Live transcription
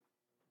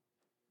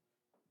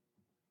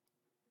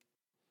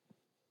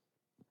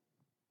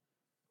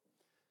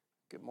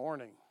Good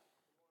morning.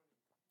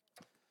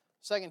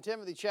 2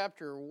 Timothy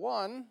chapter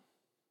 1,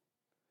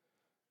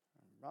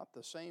 about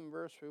the same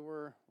verse we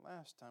were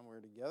last time we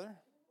were together.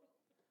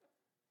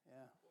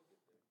 Yeah.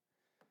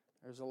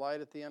 There's a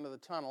light at the end of the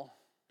tunnel.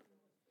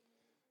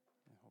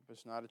 I hope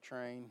it's not a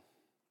train.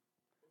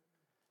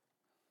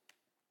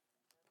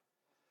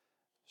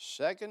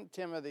 2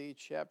 Timothy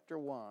chapter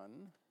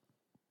 1.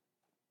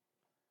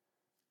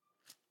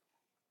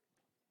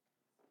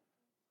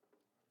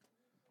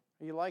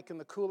 Are you liking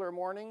the cooler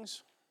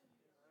mornings?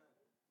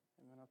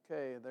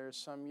 Okay, there's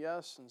some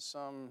yes and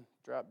some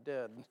drop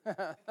dead.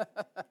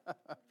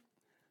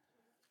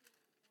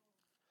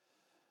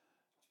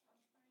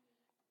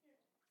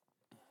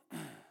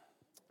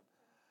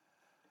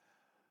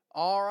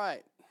 All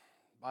right.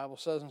 The Bible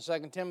says in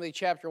 2 Timothy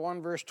chapter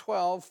 1, verse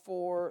 12,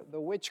 "For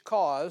the which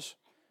cause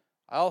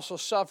I also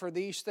suffer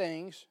these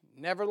things.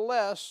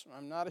 Nevertheless,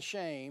 I'm not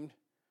ashamed.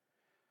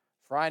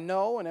 For I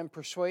know and am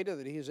persuaded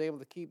that he is able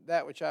to keep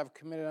that which I have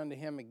committed unto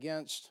him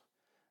against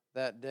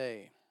that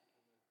day."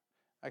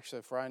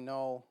 Actually, for I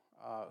know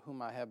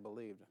whom I have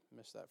believed. I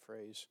missed that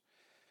phrase.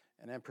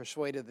 "And am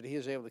persuaded that he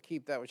is able to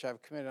keep that which I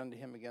have committed unto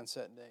him against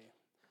that day."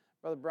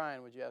 Brother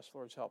Brian, would you ask the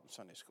Lord's help in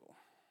Sunday school?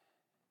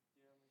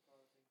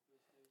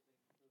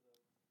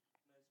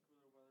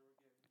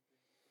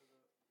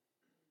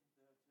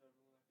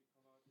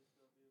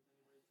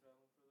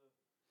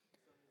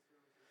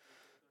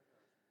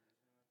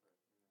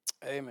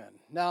 Amen.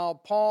 Now,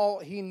 Paul,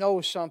 he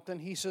knows something.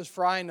 He says,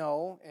 "For I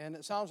know," and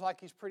it sounds like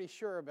he's pretty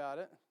sure about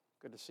it.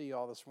 Good to see you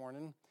all this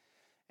morning.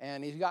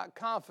 And he's got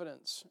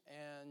confidence,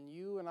 and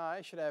you and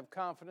I should have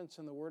confidence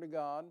in the Word of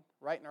God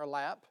right in our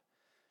lap.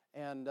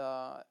 And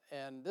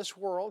this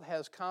world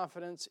has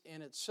confidence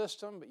in its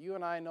system, but you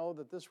and I know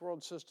that this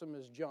world system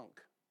is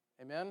junk.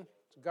 Amen?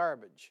 It's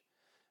garbage.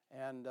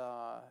 And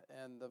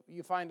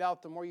you find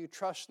out the more you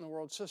trust in the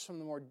world system,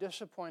 the more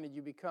disappointed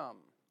you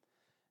become.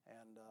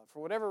 And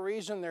for whatever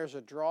reason, there's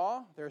a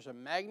draw, there's a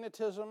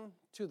magnetism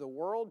to the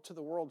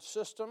world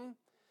system.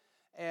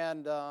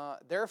 And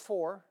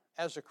therefore,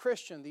 as a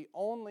Christian, the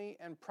only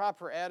and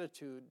proper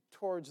attitude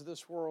towards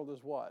this world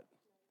is what?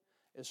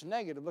 It's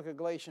negative. Look at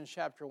Galatians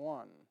chapter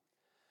 1.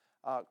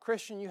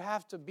 Christian, you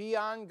have to be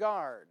on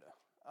guard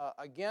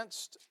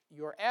against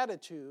your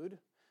attitude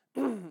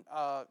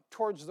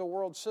towards the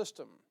world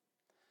system.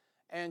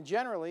 And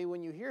generally,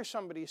 when you hear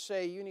somebody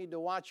say you need to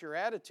watch your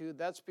attitude,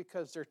 that's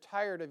because they're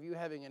tired of you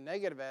having a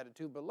negative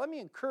attitude. But let me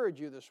encourage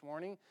you this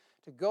morning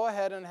to go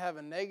ahead and have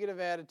a negative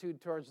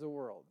attitude towards the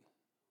world.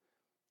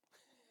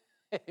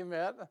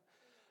 Amen.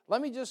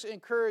 Let me just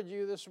encourage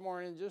you this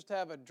morning just to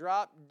have a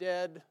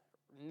drop-dead,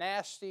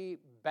 nasty,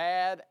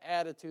 bad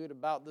attitude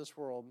about this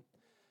world.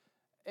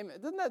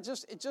 Amen. Doesn't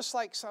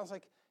that sounds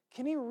like,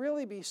 can he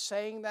really be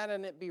saying that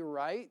and it be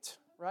right?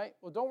 Right?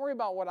 Well, don't worry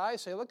about what I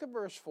say. Look at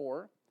verse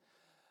 4.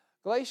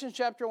 Galatians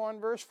chapter 1,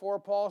 verse 4,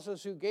 Paul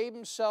says, "Who gave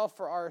himself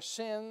for our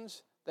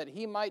sins, that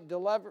he might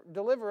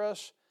deliver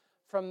us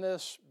from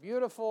this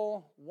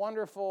beautiful,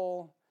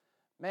 wonderful,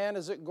 man,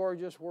 is it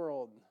gorgeous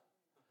world."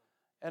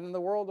 And in the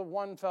world of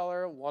one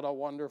feller, what a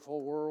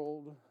wonderful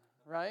world,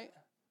 right?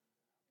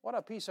 What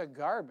a piece of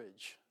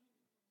garbage.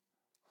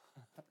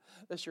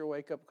 That's your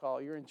wake-up call.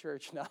 You're in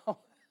church now.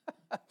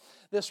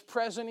 This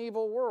present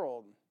evil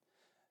world.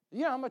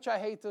 You know how much I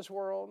hate this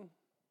world?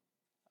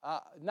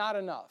 Not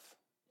enough.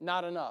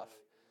 Not enough.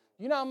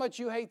 You know how much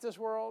you hate this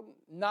world?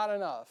 Not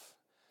enough.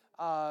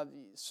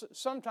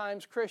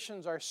 Sometimes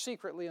Christians are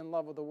secretly in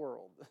love with the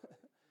world.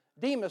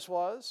 Demas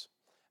was.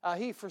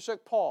 He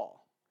forsook Paul.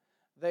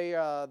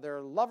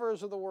 They're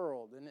lovers of the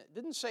world. And it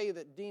didn't say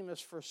that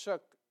Demas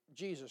forsook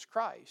Jesus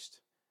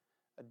Christ.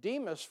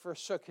 Demas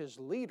forsook his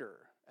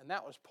leader, and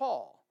that was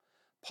Paul.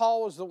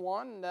 Paul was the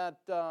one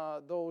that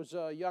those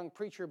young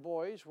preacher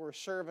boys were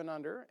serving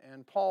under,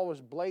 and Paul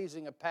was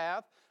blazing a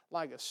path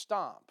like a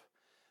stomp.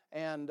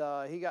 And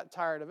he got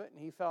tired of it, and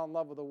he fell in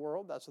love with the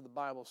world. That's what the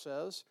Bible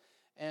says.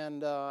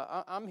 And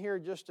I'm here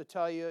just to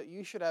tell you,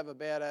 you should have a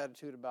bad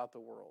attitude about the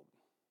world.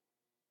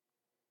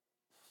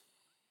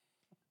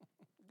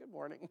 Good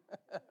morning.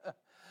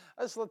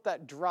 I just let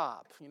that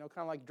drop, kind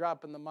of like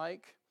dropping the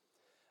mic.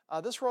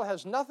 This world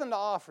has nothing to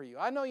offer you.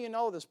 I know you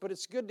know this, but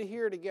it's good to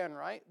hear it again,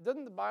 right?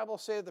 Doesn't the Bible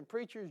say that the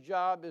preacher's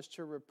job is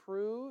to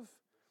reprove?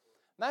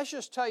 And that's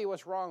just tell you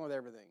what's wrong with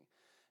everything.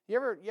 You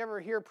ever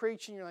hear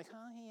preaching, you're like,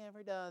 "Oh, he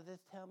ever does this,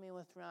 tell me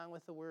what's wrong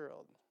with the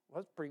world."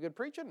 Well, that's pretty good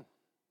preaching.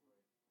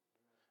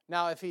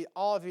 Now, if you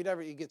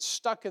get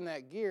stuck in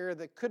that gear,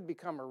 that could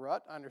become a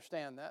rut. I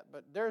understand that.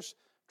 But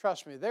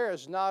trust me, there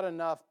is not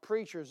enough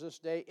preachers this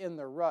day in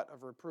the rut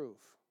of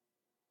reproof.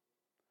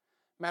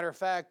 Matter of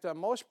fact,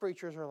 most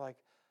preachers are like,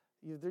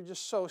 they're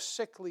just so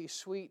sickly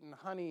sweet and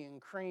honey and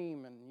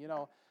cream, and,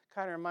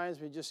 kind of reminds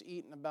me of just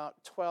eating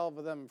about 12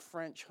 of them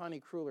French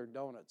honey cruller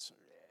donuts.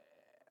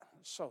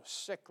 So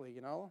sickly,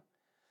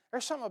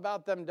 There's something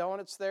about them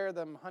donuts there,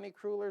 them honey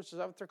crullers, is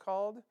that what they're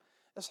called?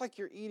 It's like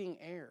you're eating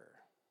air.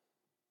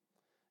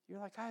 You're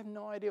like, I have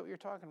no idea what you're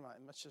talking about.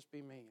 It must just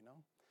be me,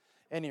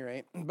 any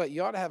rate, but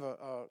you ought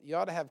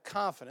to have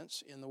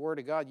confidence in the Word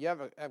of God. You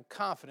have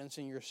confidence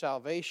in your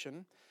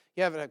salvation.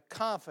 You have a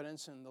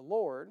confidence in the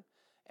Lord.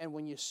 And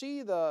when you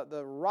see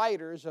the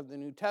writers of the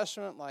New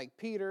Testament like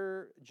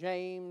Peter,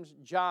 James,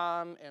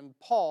 John, and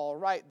Paul,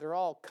 right, they're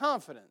all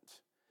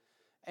confident.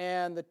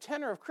 And the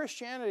tenor of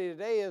Christianity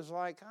today is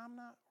like, I'm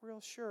not real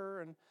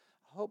sure, and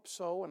I hope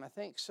so, and I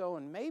think so,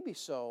 and maybe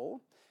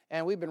so.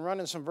 And we've been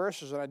running some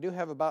verses, and I do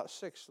have about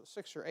six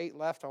or eight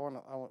left. I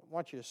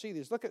want you to see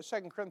these. Look at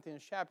 2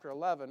 Corinthians chapter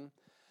 11.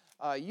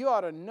 You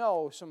ought to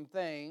know some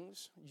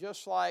things,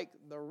 just like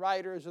the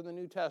writers of the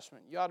New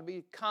Testament. You ought to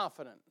be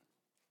confident.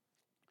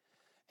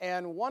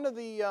 And one of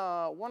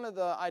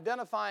the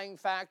identifying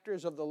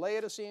factors of the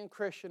Laodicean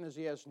Christian is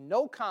he has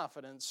no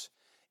confidence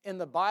in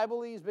the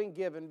Bible he's been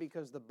given,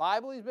 because the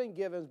Bible he's been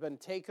given has been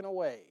taken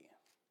away.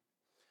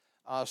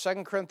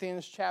 2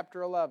 Corinthians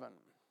chapter 11.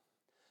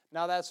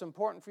 Now that's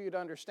important for you to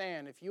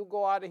understand. If you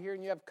go out of here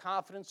and you have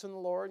confidence in the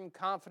Lord and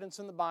confidence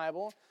in the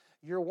Bible,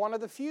 you're one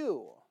of the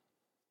few.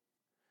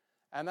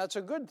 And that's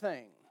a good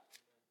thing.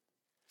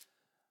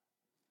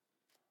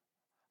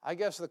 I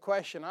guess the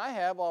question I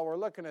have while we're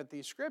looking at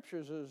these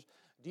scriptures is,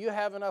 do you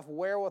have enough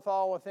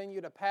wherewithal within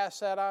you to pass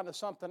that on to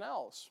something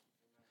else?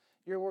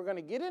 We're going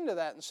to get into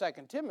that in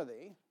 2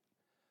 Timothy.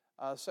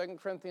 2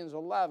 Corinthians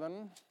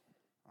 11.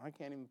 I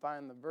can't even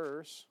find the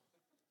verse,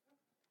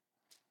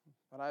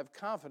 but I have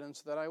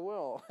confidence that I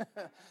will.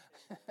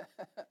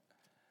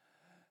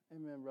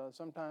 Amen, brother.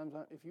 Sometimes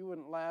if you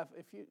wouldn't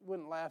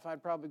laugh,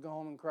 I'd probably go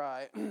home and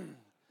cry.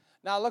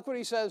 Now look what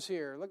he says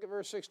here. Look at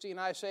verse 16.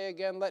 I say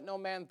again, let no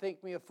man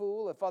think me a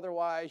fool. If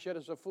otherwise, yet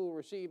as a fool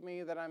receive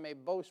me, that I may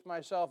boast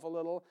myself a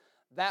little.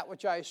 That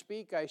which I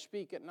speak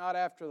it not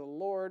after the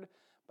Lord,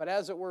 but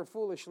as it were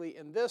foolishly,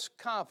 in this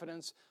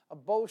confidence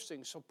of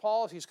boasting. So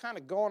Paul, he's kind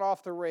of going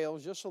off the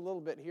rails just a little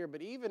bit here,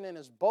 but even in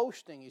his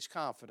boasting, he's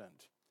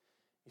confident.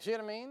 You see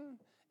what I mean?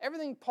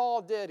 Everything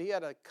Paul did, he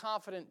had a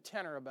confident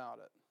tenor about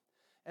it.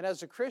 And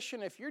as a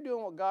Christian, if you're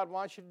doing what God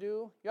wants you to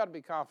do, you ought to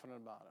be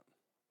confident about it.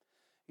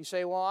 You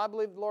say, well, I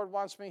believe the Lord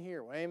wants me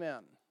here. Well,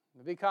 amen.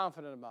 Be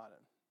confident about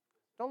it.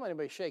 Don't let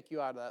anybody shake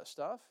you out of that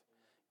stuff.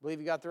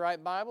 Believe you got the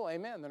right Bible?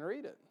 Amen. Then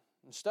read it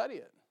and study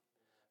it.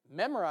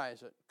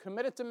 Memorize it.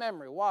 Commit it to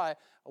memory. Why?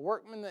 A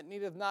workman that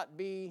needeth not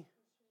be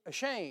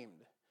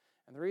ashamed.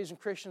 And the reason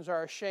Christians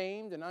are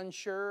ashamed and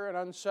unsure and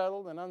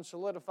unsettled and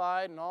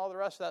unsolidified and all the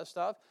rest of that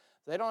stuff,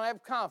 they don't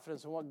have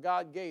confidence in what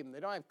God gave them. They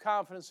don't have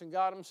confidence in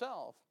God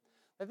himself.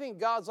 They think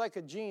God's like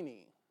a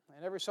genie.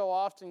 And every so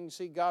often you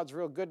see God's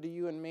real good to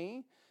you and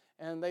me.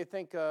 And they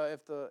think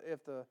if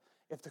the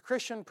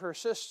Christian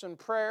persists in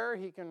prayer,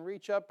 he can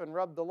reach up and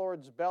rub the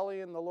Lord's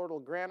belly and the Lord will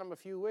grant him a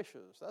few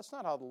wishes. That's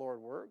not how the Lord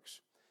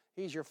works.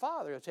 He's your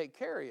Father to take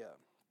care of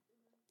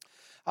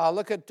you.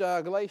 Look at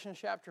Galatians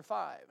chapter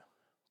 5.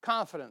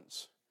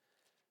 Confidence.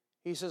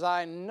 He says,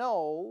 I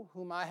know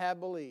whom I have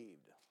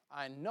believed.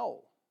 I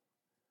know.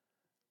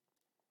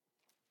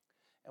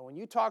 And when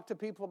you talk to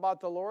people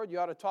about the Lord, you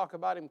ought to talk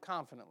about him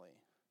confidently.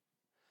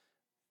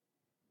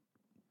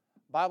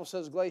 The Bible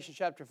says, Galatians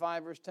chapter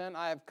 5, verse 10,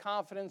 I have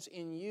confidence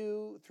in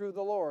you through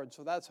the Lord.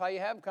 So that's how you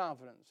have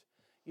confidence.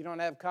 You don't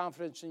have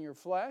confidence in your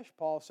flesh.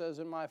 Paul says,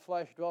 in my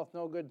flesh dwelleth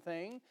no good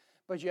thing.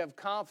 But you have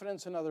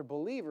confidence in other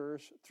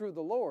believers through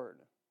the Lord.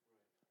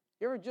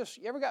 You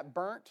ever got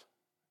burnt?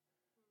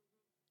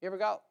 You ever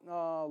got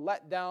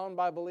let down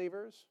by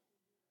believers?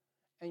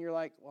 And you're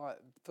like, well,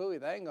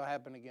 phooey, that ain't going to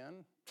happen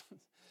again.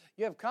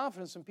 You have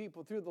confidence in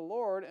people through the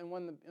Lord, and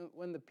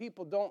when the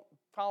people don't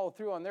follow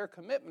through on their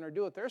commitment or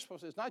do what they're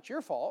supposed to, it's not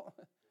your fault.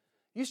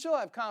 You still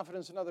have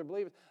confidence in other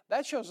believers.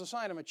 That shows a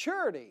sign of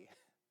maturity.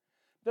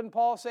 Doesn't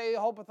Paul say,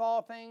 hopeth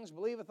all things,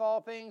 believeth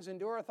all things,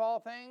 endureth all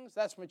things?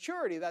 That's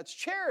maturity. That's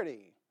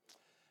charity.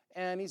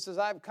 And he says,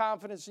 I have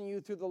confidence in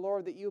you through the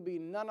Lord that you'll be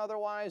none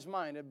otherwise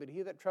minded, but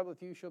he that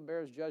troubleth you shall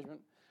bear his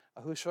judgment,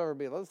 whosoever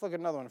be. Let's look at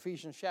another one,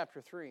 Ephesians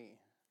chapter 3.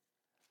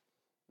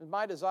 It's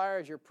my desire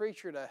as your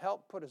preacher to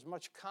help put as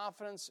much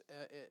confidence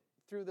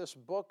through this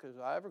book as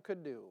I ever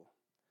could do.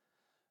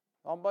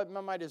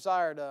 My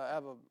desire to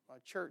have a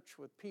church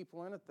with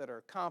people in it that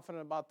are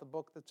confident about the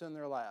book that's in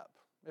their lap,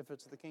 if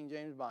it's the King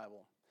James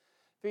Bible.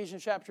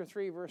 Ephesians chapter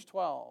 3, verse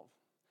 12.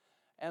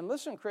 And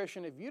listen,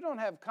 Christian, if you don't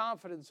have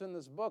confidence in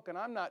this book, and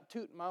I'm not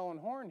tooting my own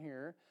horn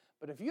here,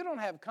 but if you don't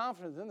have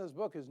confidence in this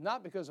book, it's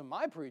not because of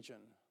my preaching.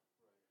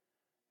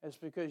 It's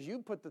because you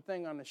put the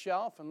thing on the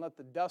shelf and let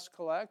the dust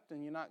collect,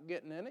 and you're not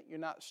getting in it, you're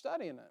not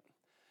studying it.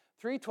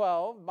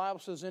 3:12, the Bible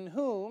says, in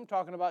whom,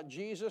 talking about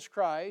Jesus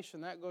Christ,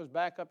 and that goes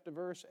back up to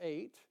verse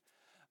 8,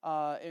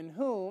 in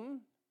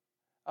whom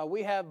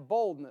we have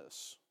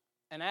boldness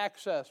and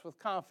access with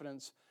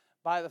confidence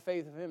by the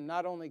faith of him.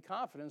 Not only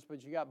confidence,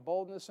 but you got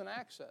boldness and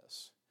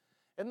access.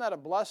 Isn't that a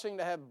blessing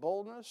to have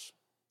boldness?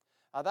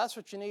 That's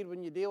what you need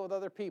when you deal with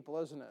other people,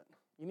 isn't it?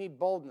 You need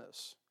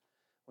boldness.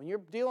 When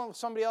you're dealing with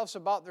somebody else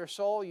about their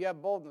soul, you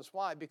have boldness.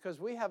 Why? Because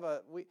we have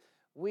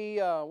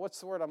what's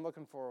the word I'm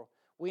looking for?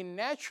 We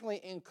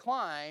naturally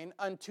incline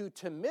unto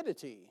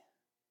timidity,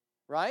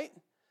 right?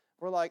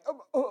 We're like,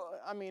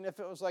 I mean, if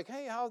it was like,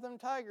 hey, how are them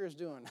Tigers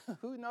doing?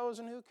 Who knows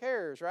and who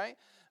cares, right?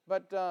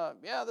 But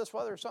yeah, this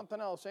weather's something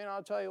else.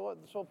 I'll tell you what,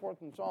 and so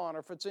forth and so on. Or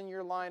if it's in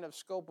your line of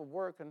scope of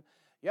work, and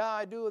yeah,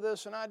 I do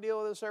this and I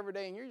deal with this every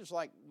day, and you're just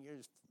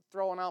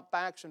throwing out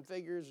facts and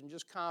figures and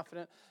just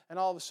confident, and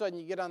all of a sudden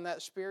you get on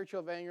that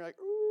spiritual vein, you're like,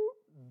 ooh,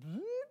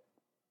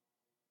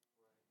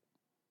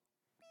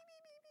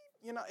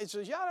 it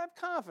says you gotta have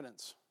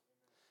confidence,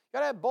 you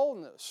gotta have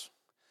boldness.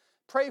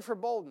 Pray for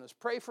boldness.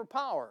 Pray for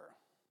power.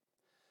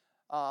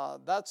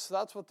 That's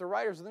what the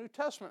writers of the New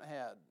Testament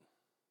had.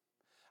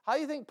 How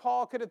do you think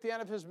Paul could, at the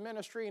end of his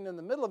ministry and in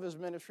the middle of his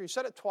ministry,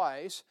 said it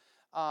twice?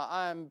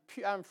 I'm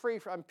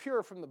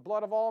pure from the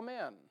blood of all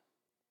men.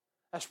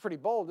 That's pretty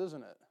bold,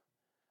 isn't it?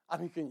 I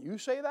mean, can you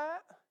say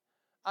that?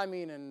 I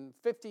mean, in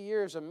 50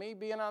 years of me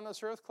being on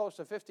this earth, close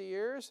to 50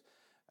 years,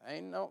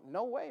 ain't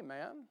no way,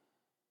 man.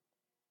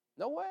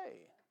 No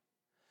way.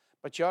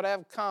 But you ought to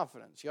have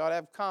confidence. You ought to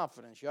have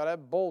confidence. You ought to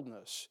have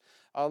boldness.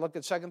 Look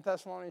at 2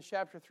 Thessalonians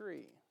chapter 3.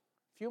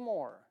 A few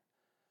more.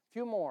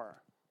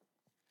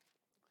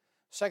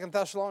 2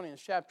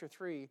 Thessalonians chapter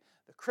 3.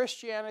 The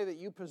Christianity that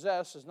you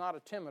possess is not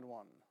a timid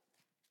one.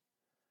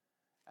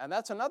 And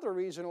that's another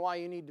reason why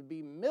you need to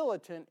be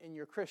militant in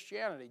your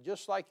Christianity,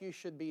 just like you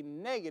should be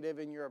negative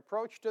in your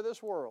approach to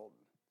this world.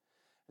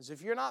 As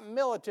if you're not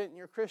militant in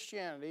your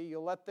Christianity,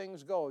 you'll let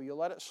things go. You'll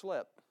let it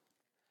slip.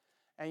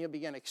 And you'll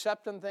begin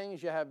accepting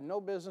things you have no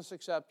business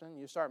accepting.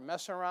 You start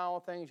messing around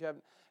with things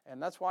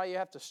and that's why you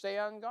have to stay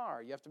on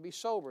guard. You have to be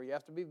sober. You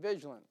have to be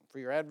vigilant. For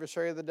your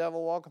adversary, the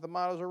devil, walketh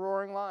about as a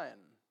roaring lion.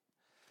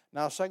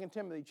 Now, 2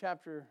 Timothy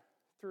chapter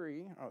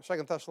 3, or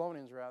 2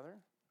 Thessalonians rather.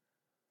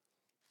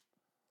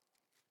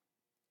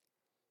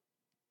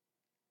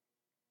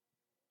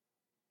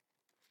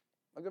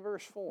 Look at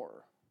verse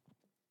 4.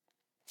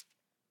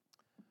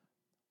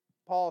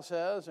 Paul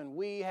says, and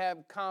we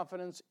have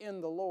confidence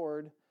in the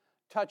Lord,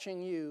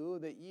 touching you,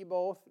 that ye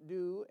both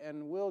do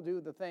and will do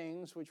the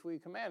things which we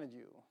commanded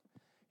you.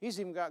 He's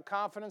even got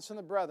confidence in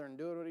the brethren,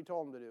 doing what he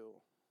told them to do.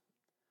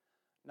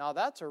 Now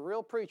that's a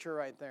real preacher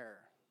right there.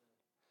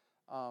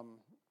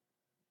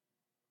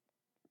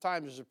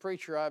 Times as a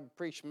preacher, I've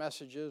preached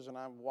messages and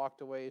I've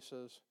walked away,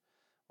 says,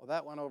 well,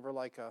 that went over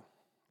like a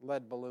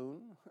lead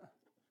balloon.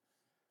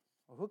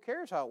 Well, who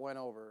cares how it went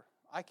over?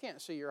 I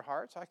can't see your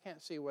hearts. I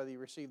can't see whether you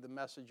received the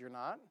message or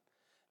not.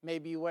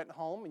 Maybe you went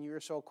home and you were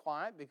so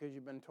quiet because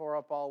you've been tore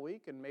up all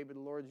week, and maybe the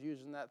Lord's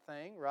using that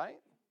thing,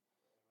 right?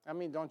 I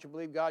mean, don't you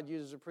believe God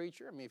uses a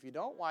preacher? I mean, if you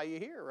don't, why are you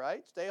here,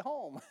 right? Stay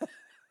home.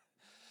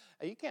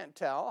 You can't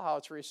tell how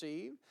it's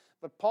received.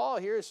 But Paul,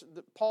 he's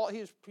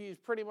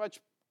pretty much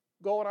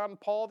going on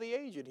Paul the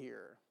Aged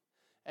here.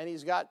 And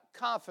he's got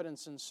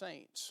confidence in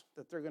saints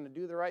that they're going to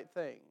do the right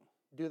thing.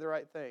 Do the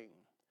right thing.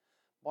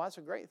 Well, that's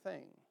a great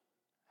thing.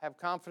 Have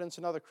confidence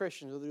in other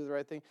Christians who do the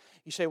right thing.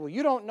 You say, well,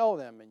 you don't know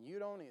them, and you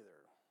don't either.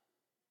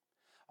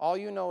 All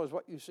you know is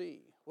what you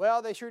see.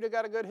 Well, they sure do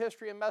got a good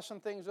history of messing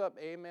things up.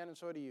 Amen, and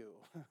so do you.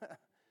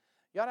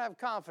 You ought to have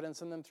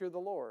confidence in them through the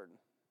Lord.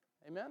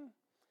 Amen?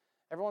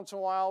 Every once in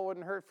a while, it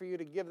wouldn't hurt for you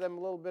to give them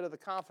a little bit of the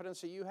confidence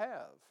that you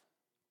have.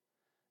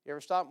 You ever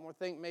stop and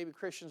think maybe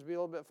Christians be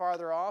a little bit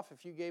farther off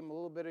if you gave them a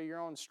little bit of your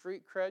own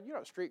street cred? You know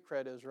what street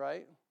cred is,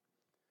 right?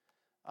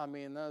 I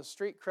mean, the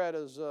street cred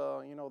is,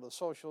 the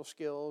social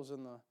skills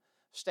and the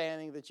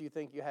standing that you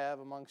think you have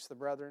amongst the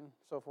brethren,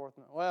 so forth.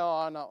 Well,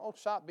 I know. Oh,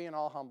 stop being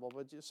all humble.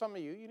 But some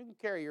of you didn't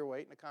carry your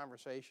weight in a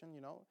conversation,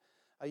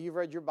 You've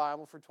read your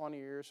Bible for 20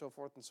 years, so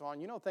forth and so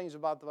on. You know things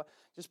about the Bible.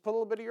 Just put a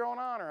little bit of your own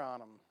honor on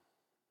them.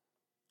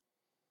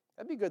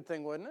 That'd be a good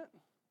thing, wouldn't it?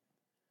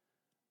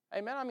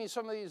 Amen. I mean,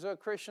 some of these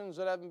Christians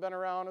that haven't been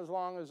around as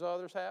long as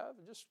others have,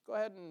 just go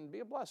ahead and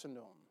be a blessing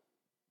to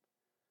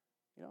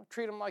them.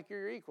 Treat them like you're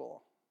your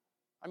equal.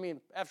 I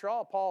mean, after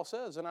all, Paul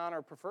says, in honor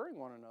of preferring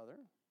one another.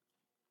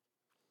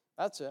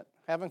 That's it,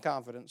 having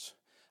confidence.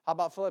 How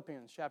about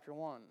Philippians chapter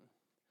 1?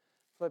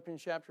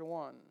 Philippians chapter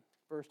 1,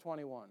 verse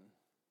 21.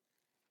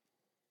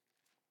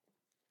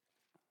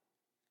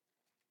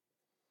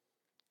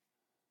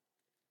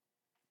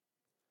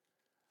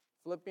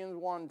 Philippians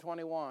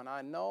 1:21.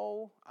 I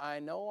know.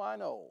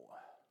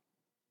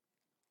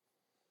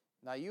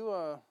 Now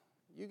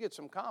you get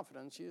some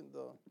confidence. You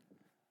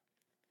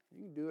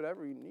can do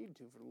whatever you need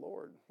to for the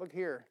Lord. Look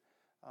here,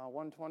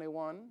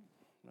 1:21.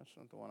 That's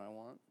not the one I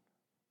want.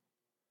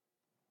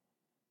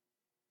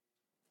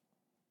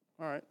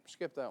 All right,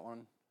 skip that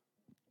one.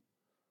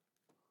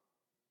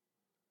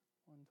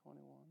 1:21.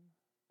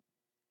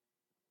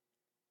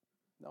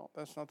 No,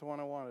 that's not the one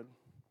I wanted.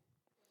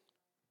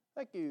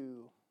 Thank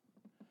you.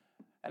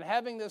 And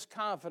having this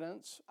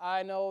confidence,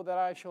 I know that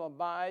I shall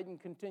abide and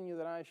continue,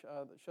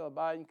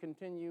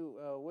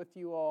 with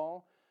you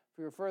all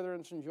for your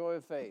furtherance and joy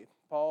of faith.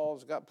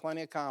 Paul's got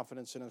plenty of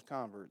confidence in his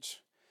converts.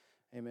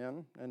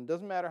 Amen. And it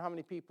doesn't matter how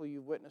many people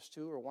you've witnessed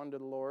to or won to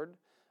the Lord,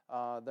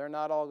 they're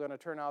not all going to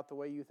turn out the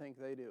way you think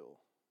they do.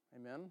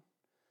 Amen.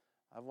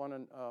 I've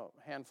won a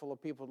handful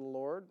of people to the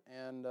Lord,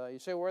 and you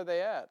say, where are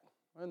they at?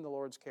 In the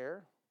Lord's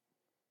care.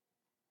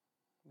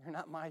 You're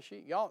not my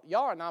sheep. Y'all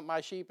are not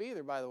my sheep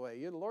either, by the way.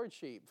 You're the Lord's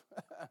sheep.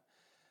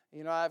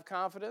 I have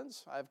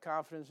confidence. I have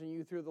confidence in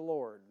you through the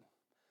Lord,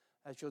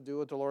 that you'll do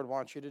what the Lord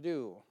wants you to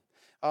do.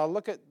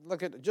 Look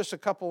at just a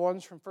couple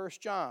ones from 1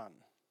 John.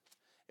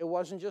 It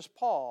wasn't just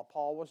Paul.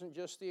 Paul wasn't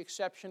just the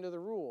exception to the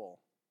rule.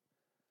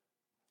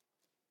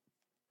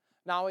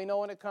 Now we know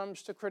when it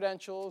comes to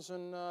credentials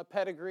and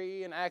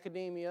pedigree and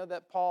academia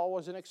that Paul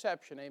was an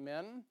exception,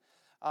 amen?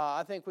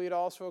 I think we'd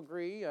also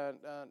agree,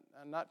 I'm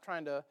not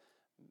trying to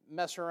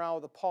mess around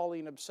with the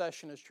Pauline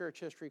obsession as church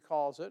history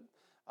calls it,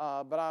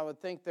 but I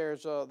would think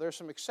there's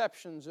some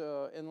exceptions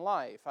in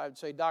life. I would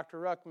say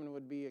Dr. Ruckman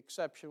would be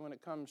exception when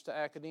it comes to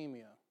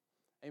academia,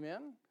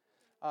 amen?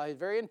 He's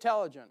very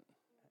intelligent,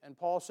 and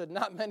Paul said,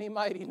 not many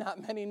mighty, not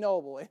many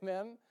noble,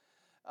 amen?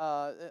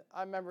 I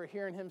remember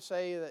hearing him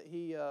say that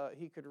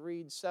he could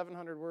read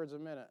 700 words a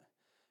minute.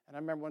 And I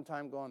remember one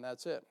time going,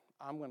 that's it.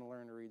 I'm going to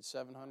learn to read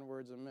 700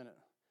 words a minute.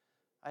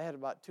 I had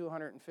about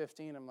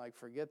 215. I'm like,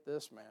 forget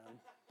this, man.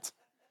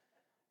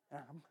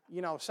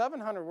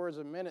 700 words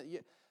a minute,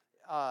 it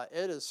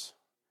is,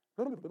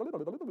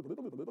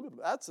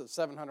 that's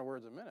 700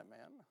 words a minute,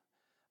 man.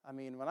 I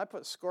mean, when I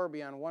put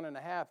Scorby on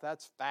 1.5,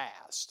 that's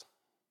fast.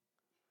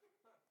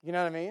 You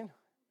know what I mean?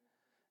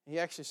 He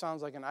actually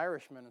sounds like an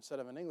Irishman instead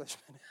of an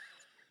Englishman.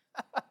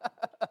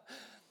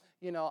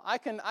 I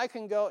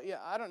can go,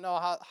 I don't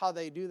know how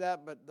they do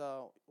that, but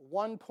the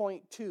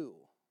 1.2,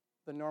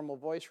 the normal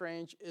voice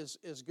range,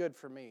 is good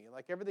for me.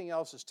 Like everything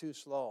else is too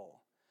slow.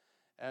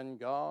 And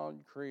God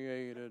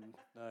created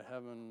the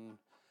heaven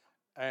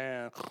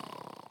and...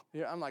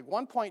 I'm like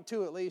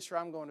 1.2 at least, or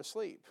I'm going to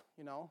sleep,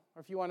 Or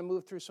if you want to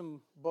move through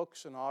some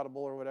books and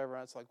Audible or whatever,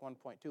 that's like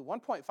 1.2.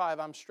 1.5,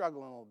 I'm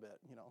struggling a little bit,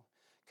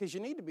 because you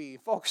need to be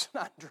focusing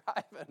on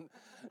driving.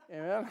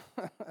 Amen?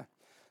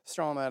 Just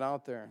throwing that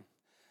out there.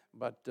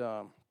 But,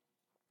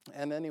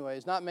 and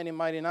anyways, not many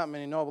mighty, not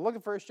many noble. Look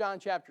at 1 John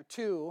chapter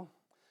 2.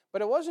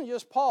 But it wasn't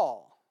just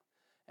Paul.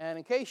 And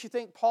in case you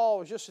think Paul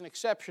was just an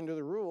exception to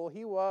the rule,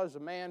 he was a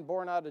man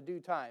born out of due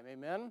time.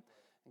 Amen?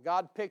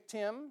 God picked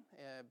him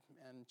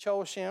and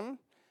chose him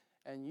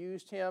and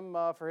used him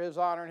for his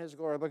honor and his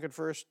glory. Look at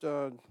 1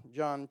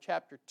 John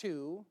chapter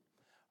 2.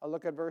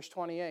 Look at verse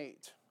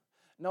 28.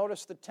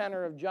 Notice the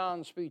tenor of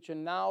John's speech.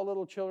 And now,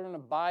 little children,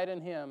 abide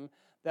in him,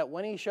 that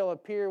when he shall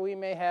appear, we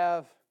may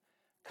have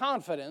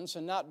confidence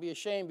and not be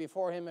ashamed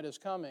before him at his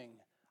coming.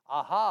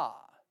 Aha!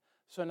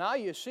 So now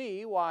you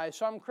see why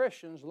some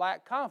Christians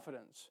lack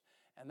confidence.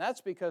 And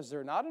that's because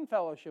they're not in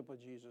fellowship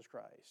with Jesus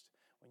Christ.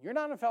 When you're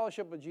not in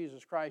fellowship with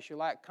Jesus Christ, you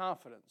lack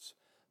confidence.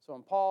 So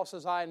when Paul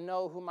says, I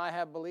know whom I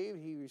have believed,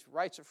 he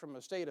writes it from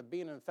a state of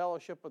being in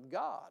fellowship with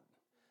God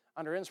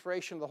under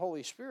inspiration of the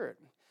Holy Spirit.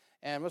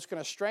 And what's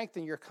going to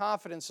strengthen your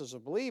confidence as a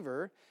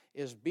believer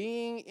is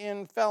being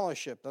in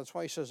fellowship. That's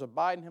why he says,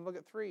 abide in him. Look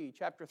at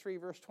chapter 3,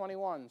 verse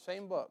 21,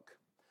 same book.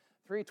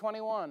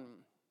 3:21.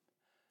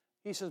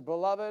 He says,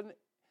 beloved,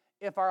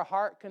 if our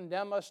heart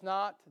condemn us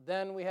not,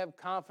 then we have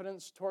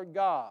confidence toward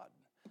God.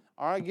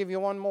 All right, I'll give you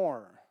one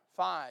more.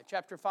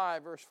 Chapter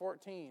 5, verse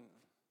 14.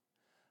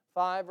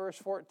 5, verse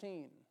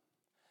 14.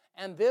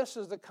 And this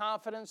is the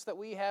confidence that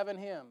we have in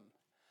him,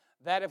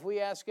 that if we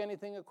ask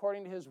anything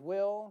according to his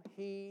will,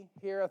 he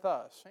heareth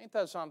us. Ain't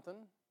that something?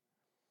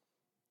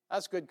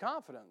 That's good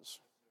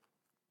confidence.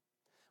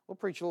 We'll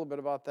preach a little bit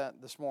about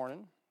that this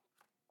morning.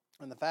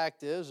 And the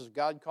fact is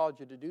God called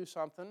you to do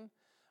something.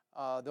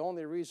 The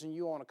only reason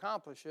you won't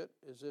accomplish it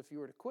is if you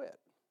were to quit.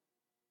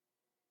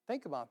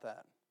 Think about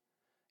that.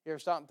 You ever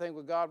stop and think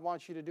what God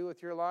wants you to do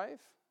with your life?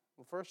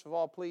 Well, first of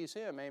all, please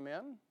him,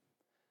 amen?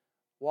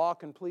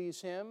 Walk and please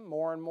him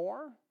more and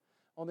more.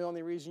 Well, the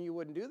only reason you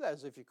wouldn't do that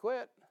is if you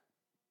quit.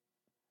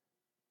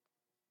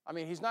 I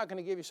mean, he's not going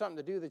to give you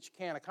something to do that you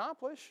can't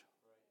accomplish.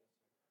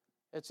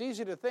 It's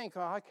easy to think,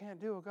 I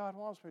can't do what God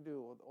wants me to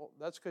do. Well,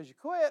 that's because you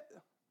quit.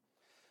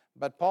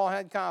 But Paul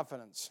had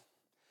confidence.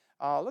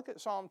 Look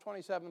at Psalm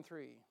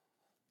 27:3.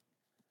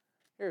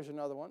 Here's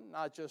another one,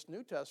 not just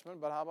New Testament,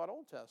 but how about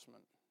Old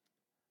Testament?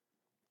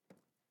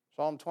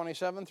 Psalm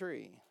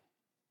 27:3.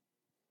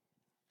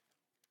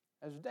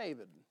 As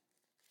David.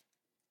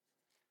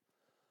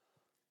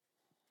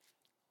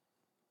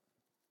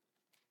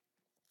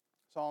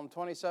 Psalm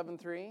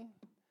 27:3.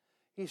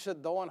 He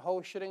said, though an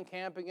host should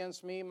encamp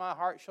against me, my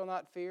heart shall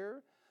not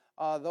fear.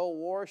 Though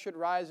war should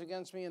rise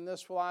against me, in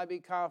this will I be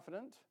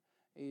confident.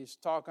 He's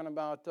talking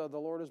about the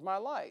Lord is my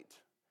light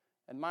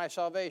and my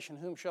salvation.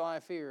 Whom shall I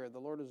fear? The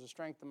Lord is the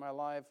strength of my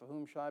life. Of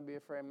whom shall I be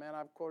afraid? Man,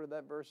 I've quoted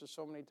that verse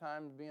so many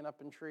times, being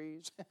up in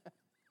trees.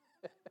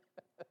 The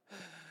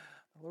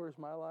Lord is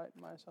my light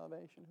and my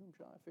salvation. Whom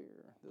shall I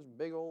fear? This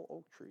big old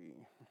oak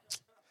tree.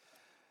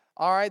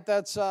 All right,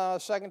 that's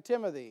 2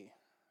 Timothy,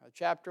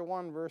 chapter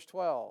 1, verse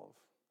 12.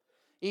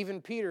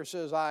 Even Peter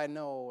says, I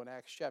know, in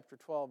Acts chapter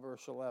 12,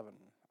 verse 11.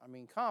 I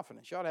mean,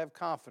 confidence. You ought to have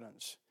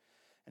confidence.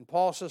 And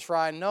Paul says, for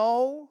I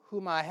know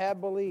whom I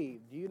have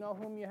believed. Do you know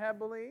whom you have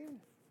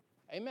believed?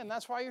 Amen.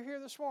 That's why you're here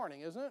this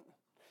morning, isn't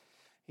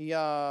it?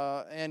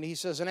 And he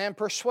says, and am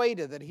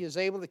persuaded that he is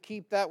able to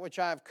keep that which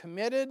I have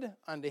committed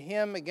unto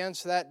him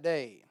against that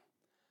day.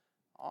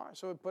 All right,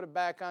 so we put it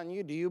back on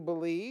you. Do you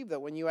believe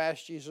that when you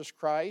ask Jesus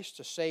Christ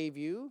to save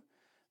you,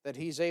 that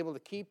He's able to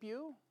keep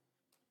you?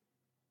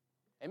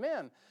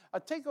 Amen.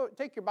 Take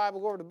your Bible,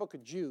 go over to the book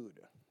of Jude.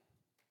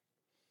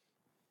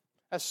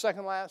 That's the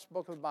second last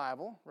book of the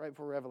Bible, right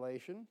before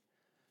Revelation.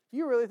 Do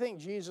you really think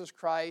Jesus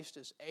Christ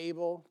is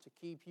able to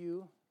keep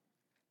you?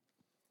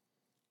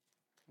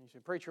 You say,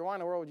 preacher, why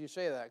in the world would you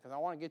say that? Because I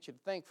want to get you to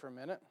think for a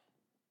minute.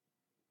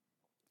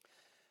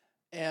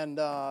 And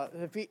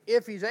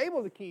if He's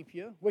able to keep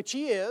you, which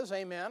He is,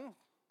 amen,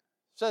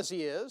 says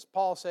He is.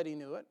 Paul said he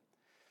knew it.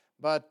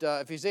 But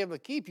if He's able to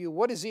keep you,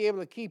 what is He able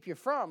to keep you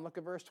from? Look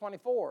at verse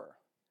 24.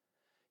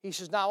 He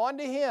says, now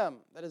unto Him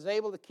that is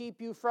able to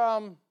keep you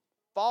from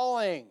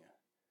falling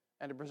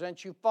and to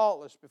present you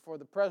faultless before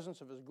the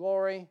presence of His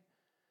glory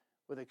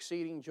with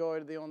exceeding joy,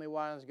 to the only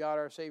wise God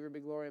our Savior be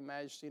glory and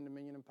majesty and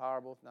dominion and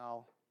power both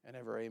now and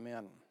ever.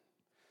 Amen.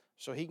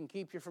 So He can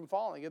keep you from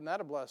falling. Isn't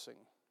that a blessing?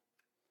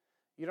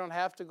 You don't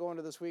have to go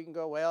into this week and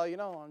go, well,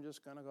 I'm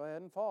just going to go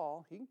ahead and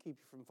fall. He can keep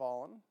you from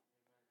falling.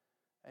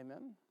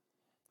 Amen.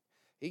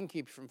 He can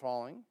keep you from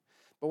falling.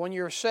 But when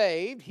you're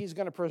saved, He's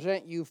going to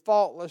present you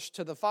faultless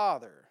to the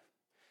Father.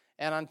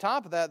 And on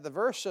top of that, the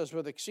verse says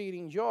with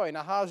exceeding joy.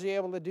 Now, how is He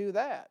able to do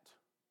that?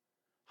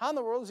 How in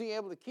the world is He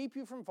able to keep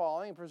you from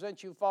falling and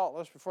present you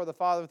faultless before the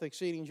Father with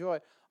exceeding joy?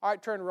 All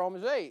right, turn to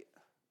Romans 8.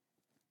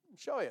 I'll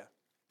show you.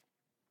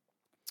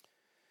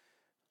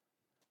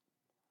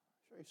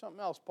 Show you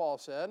something else Paul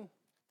said.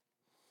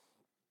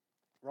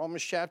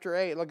 Romans chapter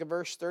 8, look at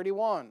verse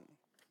 31.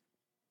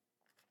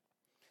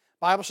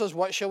 Bible says,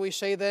 what shall we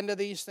say then to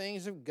these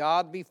things? If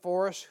God be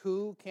for us,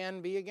 who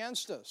can be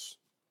against us?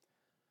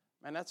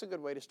 Man, that's a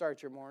good way to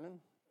start your morning.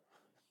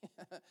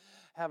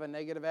 Have a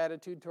negative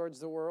attitude towards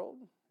the world.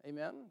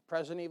 Amen.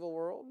 Present evil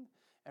world.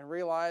 And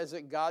realize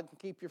that God can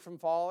keep you from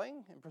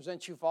falling and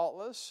present you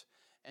faultless.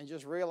 And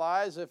just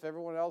realize if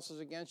everyone else is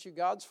against you,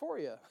 God's for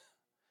you.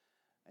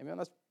 Amen.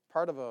 That's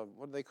part of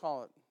what do they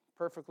call it?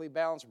 Perfectly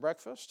balanced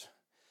breakfast.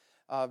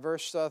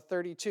 Verse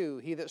 32,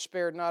 He that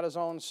spared not His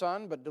own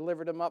Son, but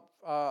delivered Him up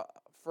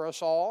for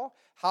us all,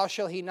 how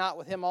shall He not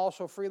with Him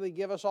also freely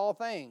give us all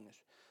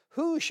things?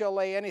 Who shall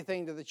lay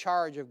anything to the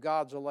charge of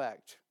God's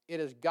elect?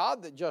 It is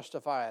God that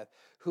justifieth.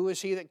 Who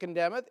is he that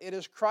condemneth? It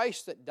is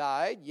Christ that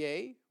died,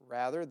 yea,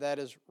 rather, that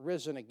is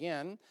risen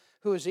again,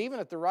 who is even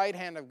at the right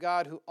hand of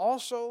God, who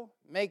also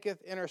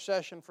maketh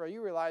intercession for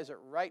you. Realize that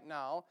right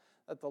now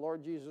that the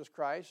Lord Jesus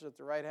Christ is at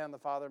the right hand of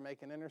the Father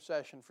making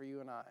intercession for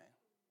you and I.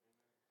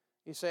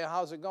 You say,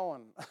 how's it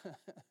going?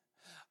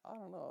 I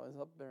don't know. It's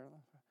up there.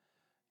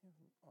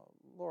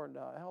 Lord,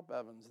 help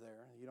Evans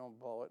there. You don't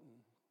blow it and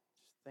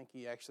think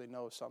he actually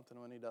knows something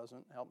when he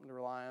doesn't. Help him to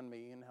rely on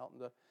me and help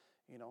him to,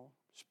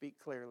 speak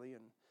clearly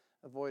and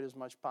avoid as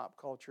much pop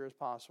culture as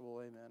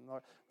possible. Amen.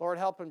 Lord,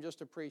 help him just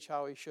to preach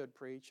how he should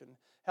preach and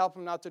help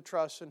him not to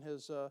trust in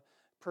his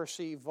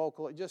perceived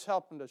vocal. Just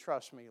help him to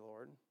trust me,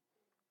 Lord.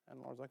 And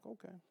the Lord's like,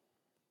 okay.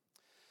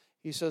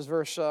 He says,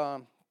 verse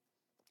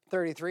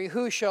 33,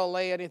 who shall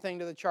lay anything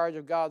to the charge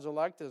of God's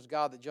elect? It is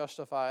God that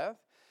justifieth.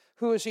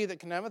 Who is he that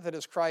condemneth? It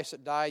is Christ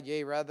that died,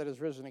 yea, rather that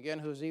is risen again,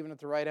 who is even at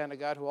the right hand of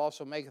God, who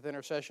also maketh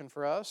intercession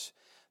for us.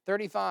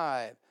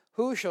 35,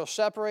 who shall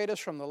separate us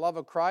from the love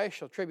of Christ?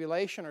 Shall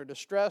tribulation or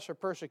distress or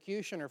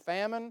persecution or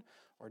famine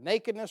or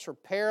nakedness or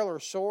peril or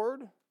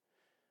sword?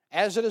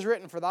 As it is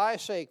written, for thy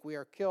sake we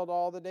are killed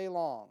all the day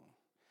long.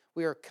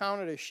 We are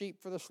counted as sheep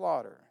for the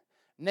slaughter.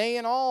 Nay,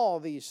 in all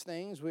these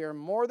things we are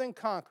more than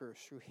conquerors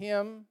through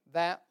him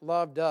that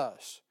loved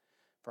us.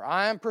 For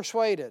I am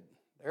persuaded.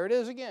 There it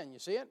is again. You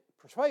see it?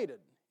 Persuaded.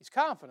 He's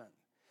confident.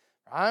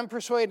 For I am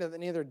persuaded that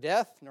neither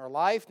death, nor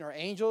life, nor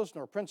angels,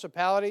 nor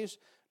principalities,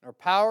 nor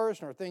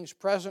powers, nor things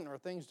present, nor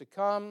things to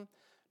come,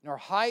 nor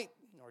height,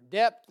 nor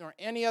depth, nor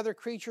any other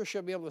creature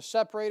shall be able to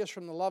separate us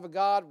from the love of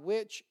God,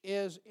 which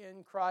is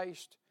in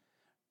Christ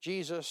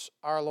Jesus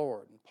our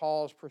Lord. And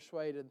Paul is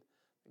persuaded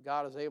that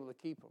God is able to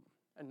keep him.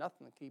 And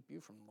nothing to keep you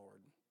from the Lord.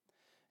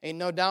 Ain't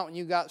no doubt when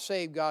you got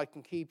saved, God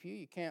can keep you.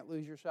 You can't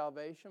lose your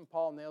salvation.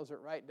 Paul nails it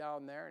right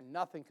down there. And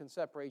nothing can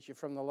separate you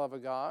from the love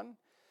of God.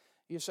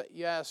 You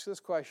ask this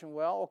question,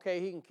 well, okay,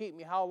 he can keep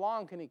me. How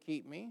long can he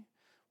keep me?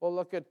 Well,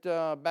 look at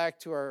back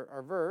to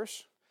our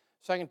verse.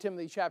 2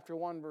 Timothy chapter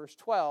 1, verse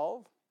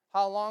 12.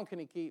 How long can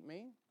he keep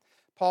me?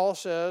 Paul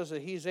says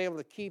that he's able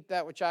to keep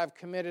that which I've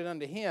committed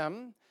unto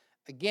him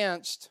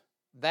against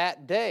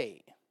that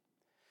day.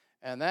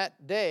 And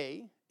that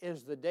day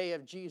is the day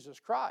of Jesus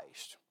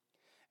Christ.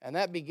 And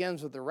that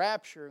begins with the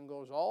rapture and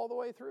goes all the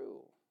way through.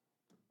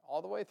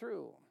 All the way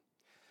through.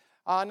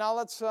 Now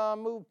let's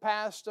move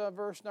past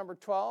verse number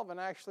 12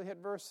 and actually hit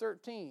verse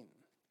 13.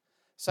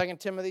 2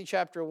 Timothy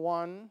chapter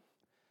 1,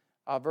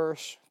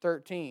 verse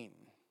 13.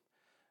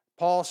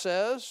 Paul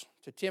says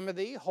to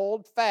Timothy,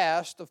 hold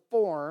fast the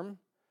form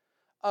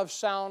of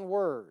sound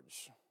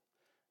words.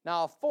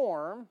 Now a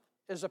form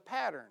is a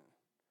pattern.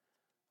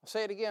 I'll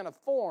say it again, a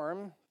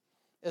form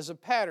is a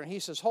pattern. He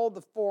says, hold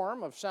the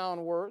form of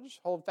sound words,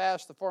 hold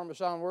fast the form of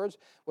sound words,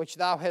 which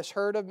thou hast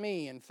heard of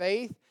me in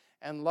faith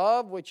and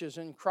love, which is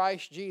in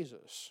Christ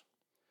Jesus.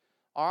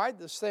 All right,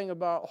 this thing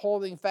about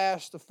holding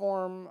fast the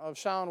form of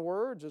sound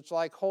words, it's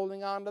like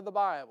holding on to the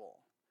Bible.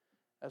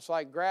 It's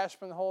like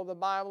grasping the hold of the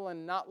Bible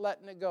and not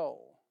letting it go.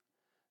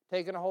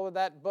 Taking a hold of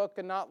that book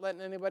and not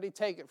letting anybody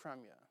take it from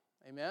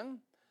you. Amen?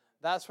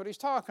 That's what he's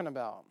talking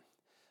about.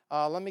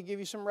 Let me give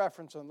you some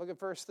reference. Look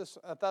at 1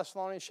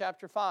 Thessalonians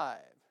chapter 5.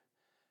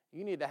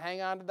 You need to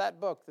hang on to that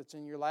book that's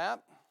in your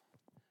lap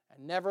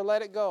and never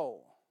let it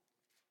go.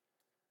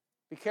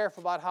 Be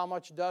careful about how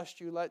much dust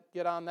you let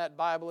get on that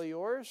Bible of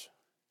yours.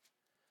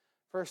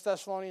 1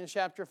 Thessalonians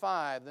chapter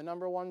 5, the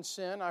number one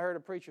sin, I heard a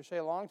preacher say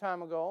a long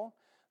time ago,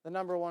 the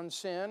number one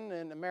sin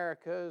in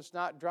America is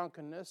not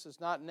drunkenness,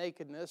 it's not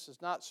nakedness,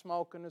 it's not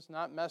smoking, it's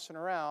not messing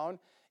around.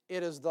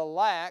 It is the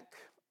lack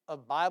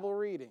of Bible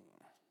reading.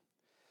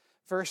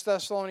 1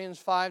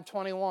 Thessalonians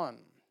 5:21.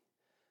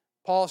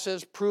 Paul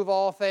says, prove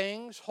all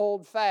things,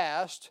 hold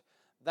fast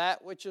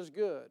that which is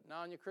good.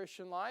 Now in your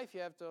Christian life,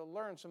 you have to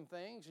learn some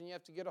things and you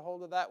have to get a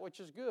hold of that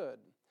which is good.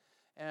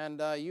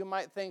 And you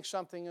might think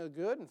something is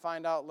good and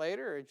find out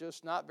later it's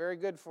just not very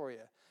good for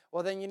you.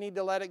 Well, then you need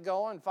to let it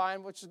go and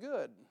find what's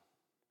good.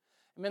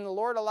 I mean, the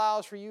Lord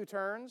allows for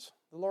U-turns.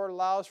 The Lord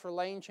allows for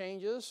lane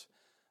changes.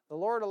 The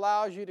Lord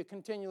allows you to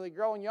continually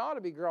grow, and you ought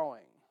to be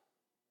growing.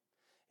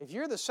 If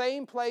you're the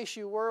same place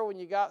you were when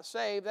you got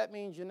saved, that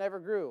means you never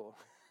grew.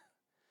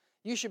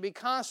 You should be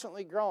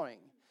constantly growing.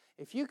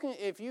 If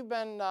you've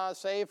been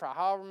saved for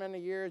however many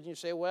years and you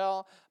say,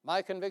 well,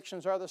 my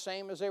convictions are the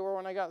same as they were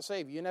when I got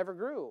saved, you never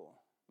grew.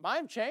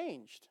 Mine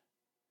changed.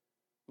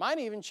 Mine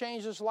even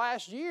changed this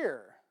last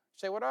year. You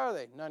say, what are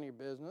they? None of your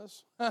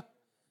business.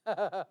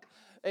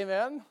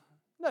 Amen?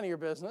 None of your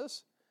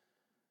business.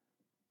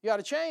 You got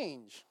to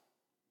change.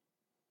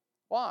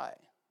 Why?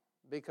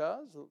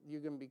 Because you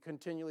can be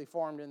continually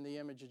formed in the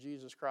image of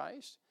Jesus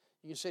Christ.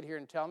 You can sit here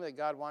and tell me that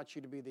God wants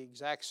you to be the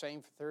exact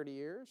same for 30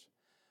 years.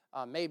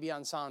 Maybe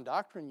on sound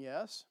doctrine,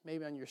 yes.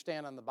 Maybe on your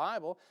stand on the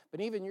Bible.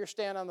 But even your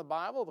stand on the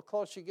Bible, the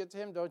closer you get to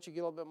Him, don't you get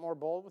a little bit more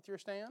bold with your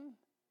stand?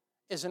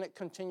 Isn't it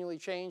continually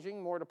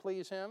changing more to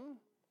please Him?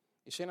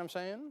 You see what I'm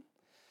saying?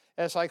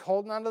 It's like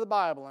holding on to the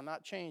Bible and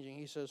not changing.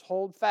 He says,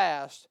 hold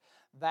fast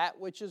that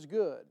which is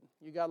good.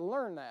 You got to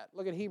learn that.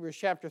 Look at Hebrews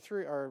chapter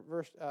 3,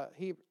 or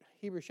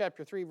Hebrews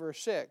chapter 3,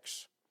 verse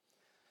 6.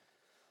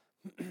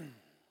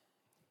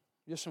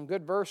 Just some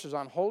good verses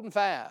on holding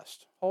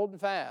fast. Holding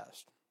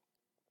fast.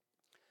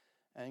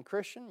 And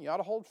Christian, you ought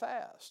to hold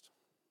fast.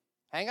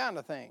 Hang on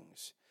to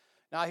things.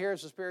 Now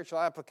here's the spiritual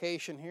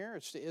application here.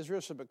 It's to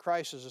Israel, so but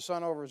Christ is the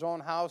Son over His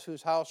own house.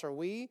 Whose house are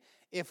we?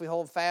 If we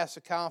hold fast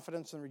the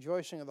confidence and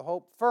rejoicing of the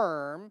hope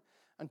firm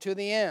unto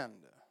the end.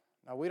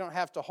 Now we don't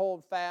have to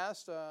hold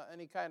fast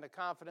any kind of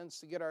confidence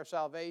to get our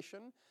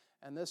salvation.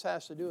 And this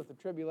has to do with the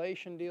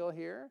tribulation deal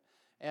here.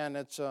 And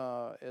it's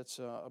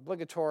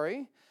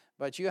obligatory.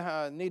 But you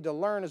need to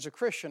learn as a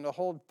Christian to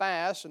hold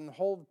fast and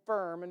hold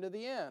firm into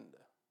the end.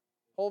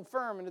 Hold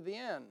firm into the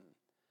end.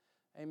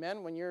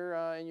 Amen. When you're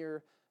in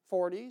your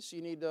 40s,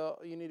 you need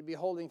to be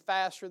holding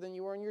faster than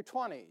you were in your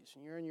 20s.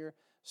 When you're in your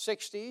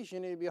 60s, you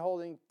need to be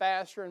holding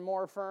faster and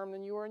more firm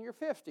than you were in your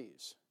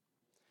 50s.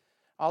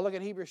 I'll look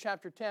at Hebrews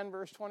chapter 10,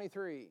 verse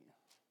 23.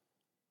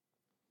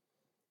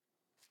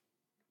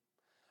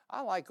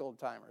 I like old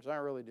timers. I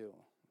really do.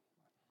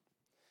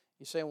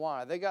 You say,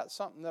 why? They got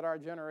something that our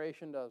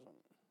generation doesn't.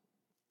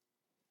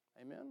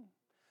 Amen.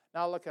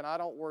 Now, look, and I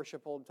don't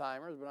worship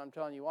old-timers, but I'm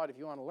telling you what, if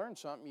you want to learn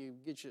something, you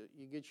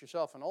get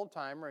yourself an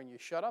old-timer and you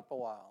shut up a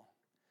while.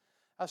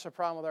 That's the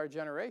problem with our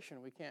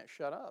generation. We can't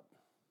shut up.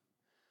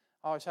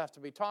 Always have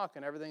to be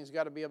talking. Everything's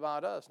got to be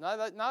about us.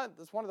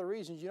 That's one of the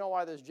reasons you know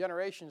why this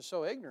generation is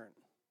so ignorant.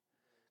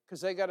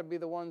 Because they got to be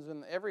the ones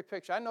in every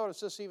picture. I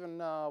notice this even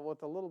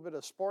with a little bit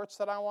of sports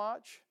that I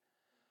watch.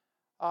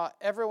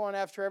 Everyone,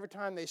 after every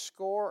time they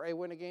score or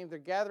win a game, they're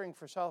gathering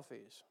for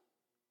selfies.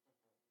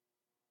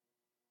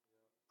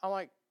 I'm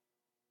like,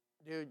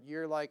 dude,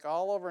 you're like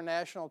all over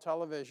national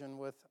television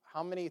with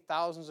how many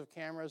thousands of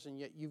cameras, and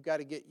yet you've got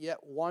to get yet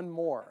one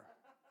more.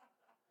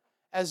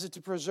 As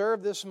to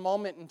preserve this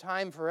moment in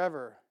time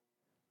forever.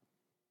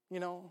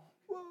 You know,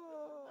 whoa.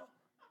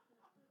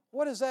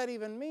 What does that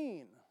even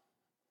mean?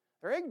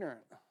 They're ignorant.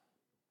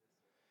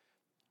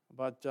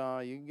 But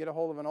you can get a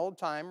hold of an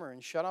old-timer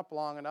and shut up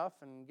long enough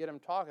and get him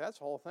talking. That's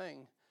the whole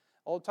thing.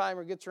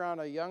 Old-timer gets around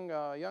a young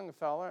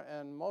fella,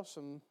 and most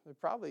of them, they're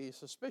probably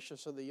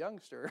suspicious of the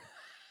youngster.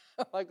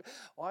 Like,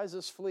 why is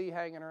this flea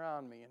hanging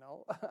around me, you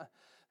know?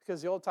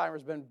 Because the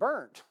old-timer's been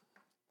burnt.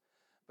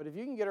 But if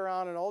you can get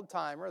around an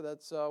old-timer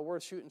that's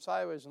worth shooting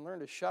sideways and learn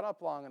to shut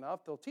up long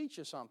enough, they'll teach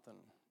you something.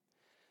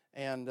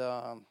 And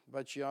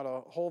but you ought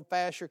to hold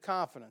fast your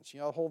confidence.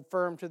 You ought to hold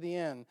firm to the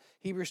end.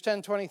 Hebrews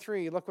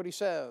 10:23, look what he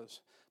says.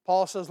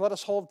 Paul says, let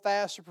us hold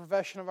fast the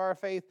profession of our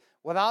faith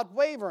without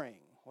wavering.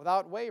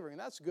 Without wavering.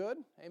 That's good.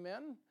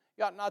 Amen.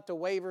 You ought not to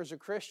waver as a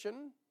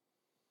Christian.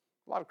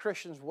 A lot of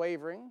Christians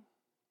wavering.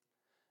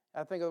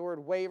 I think of the word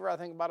waver, I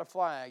think about a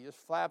flag just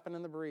flapping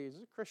in the breeze.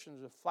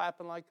 Christians are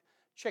flapping like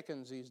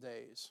chickens these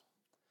days.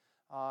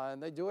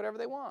 And they do whatever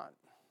they want.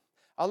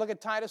 I'll look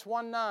at Titus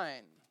 1:9.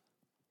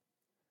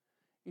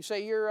 You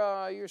say,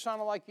 you're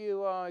sounding like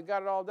you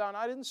got it all down.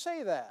 I didn't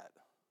say that.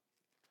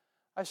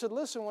 I said,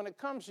 listen, when it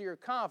comes to your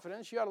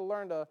confidence, you ought to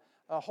learn to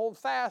hold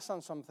fast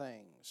on some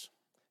things,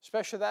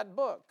 especially that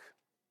book.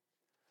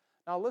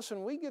 Now listen,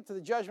 when we get to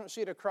the judgment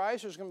seat of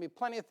Christ, there's going to be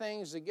plenty of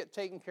things that get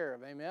taken care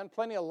of, amen?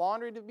 Plenty of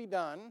laundry to be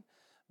done,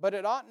 but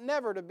it ought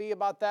never to be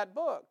about that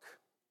book.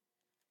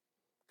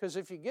 Because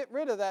if you get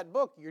rid of that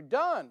book, you're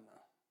done.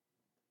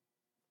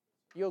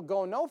 You'll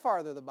go no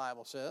farther, the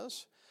Bible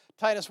says.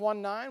 Titus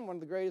 1:9, one of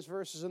the greatest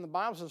verses in the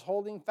Bible, says,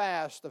 holding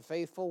fast the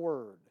faithful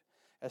word,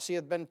 as he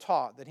hath been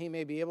taught, that he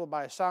may be able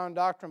by a sound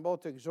doctrine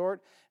both to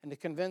exhort and to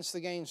convince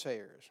the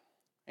gainsayers.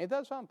 Ain't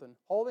that something?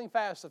 Holding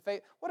fast the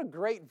faith. What a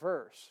great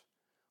verse.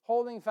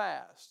 Holding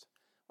fast.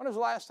 When was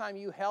the last time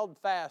you held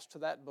fast to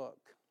that book?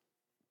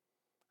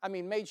 I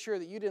mean, made sure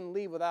that you didn't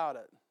leave without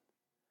it.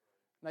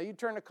 Now, you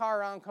turn the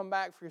car around and come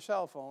back for your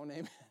cell phone.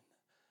 Amen.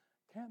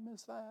 Can't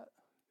miss that.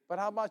 But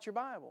how about your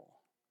Bible?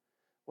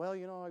 Well,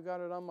 I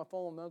got it on my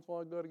phone. That's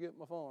why I got to get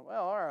my phone.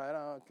 Well, all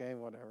right. Okay,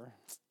 whatever.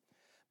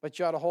 But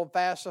you ought to hold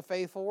fast the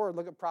faithful word.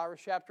 Look at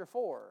Proverbs chapter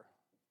 4.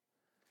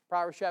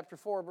 Proverbs chapter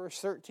 4, verse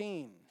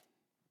 13.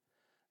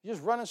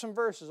 Just running some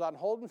verses on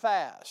holding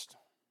fast.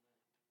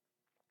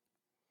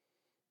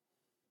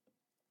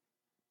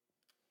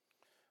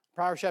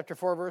 Proverbs chapter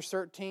 4, verse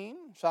 13.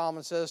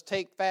 Solomon says,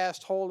 take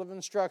fast hold of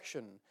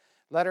instruction.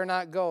 Let her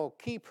not go.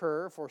 Keep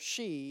her, for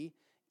she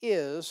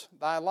is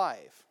thy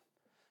life.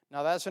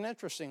 Now that's an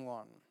interesting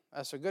one.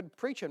 That's a good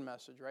preaching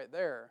message right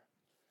there.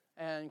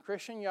 And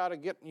Christian,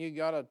 you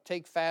got to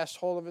take fast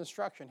hold of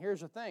instruction.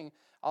 Here's the thing.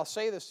 I'll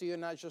say this to you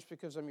not just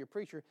because I'm your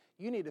preacher.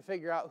 You need to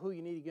figure out who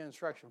you need to get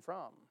instruction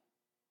from.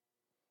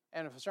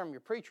 And if it's from your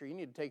preacher, you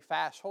need to take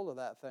fast hold of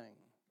that thing.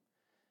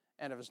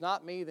 And if it's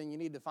not me, then you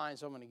need to find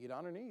someone to get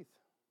underneath.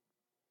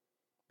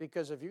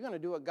 Because if you're going to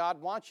do what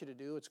God wants you to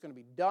do, it's going to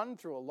be done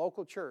through a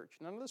local church.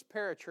 None of this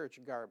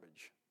parachurch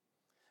garbage.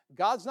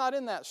 God's not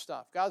in that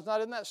stuff. God's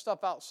not in that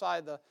stuff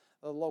outside the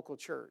local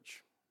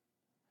church.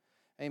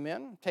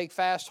 Amen? Take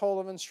fast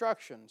hold of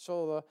instruction.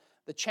 So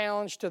the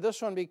challenge to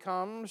this one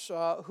becomes,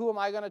 who am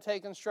I going to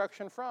take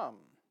instruction from?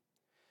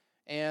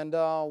 And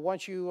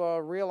once you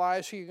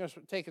realize who you're going to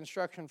take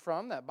instruction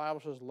from, that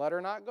Bible says, let her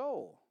not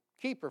go.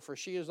 Keep her, for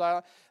she is thy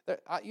life.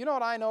 You know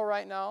what I know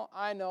right now?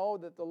 I know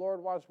that the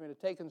Lord wants me to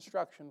take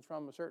instruction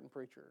from a certain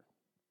preacher.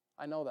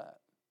 I know that.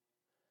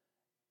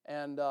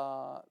 And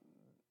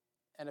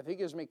if he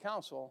gives me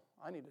counsel,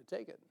 I need to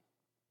take it.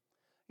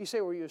 You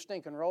say, well, you're a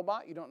stinking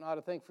robot. You don't know how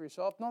to think for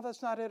yourself. No,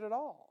 that's not it at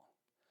all.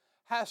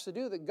 Has to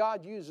do that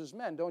God uses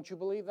men. Don't you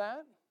believe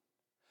that?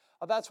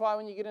 That's why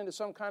when you get into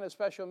some kind of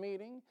special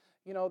meeting,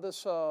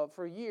 this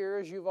for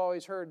years you've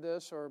always heard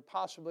this or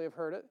possibly have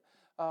heard it.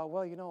 Well,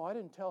 I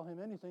didn't tell him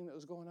anything that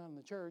was going on in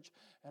the church,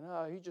 and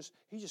he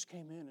just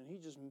came in and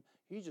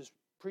he just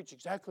preached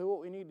exactly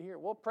what we need to hear.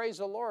 Well, praise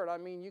the Lord. I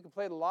mean, you can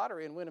play the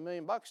lottery and win $1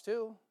 million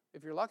too,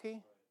 if you're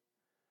lucky.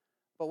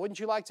 But wouldn't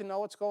you like to know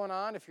what's going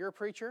on if you're a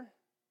preacher?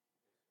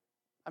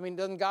 I mean,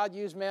 doesn't God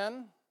use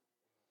men?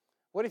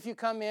 What if you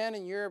come in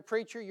and you're a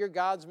preacher, you're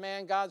God's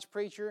man, God's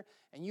preacher,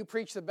 and you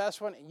preach the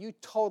best one, and you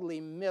totally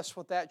miss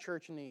what that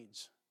church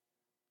needs?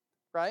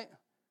 Right?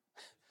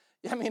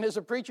 I mean, as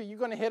a preacher, you're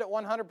going to hit it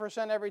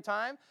 100% every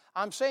time.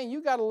 I'm saying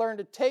you got to learn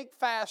to take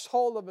fast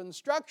hold of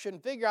instruction,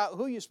 figure out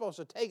who you're supposed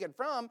to take it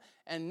from,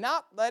 and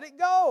not let it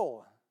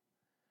go.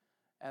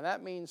 And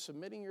that means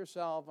submitting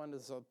yourself unto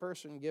the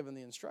person given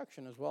the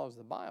instruction as well as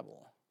the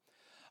Bible.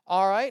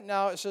 All right,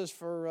 now it says,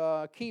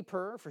 keep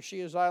her, for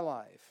she is thy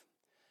life.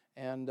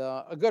 And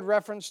a good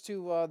reference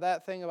to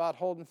that thing about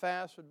holding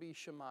fast would be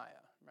Shemaiah.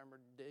 Remember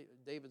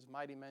David's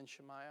mighty men,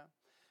 Shemaiah?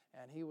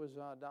 And he was,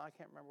 I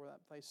can't remember where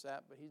that place is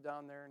at, but he's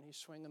down there and he's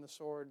swinging the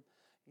sword,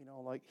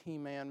 like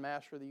He-Man,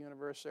 master of the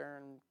universe there,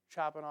 and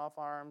chopping off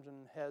arms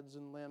and heads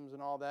and limbs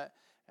and all that.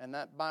 And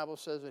that Bible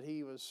says that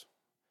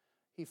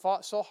he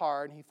fought so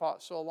hard, and he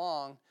fought so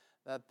long,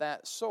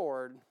 that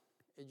sword,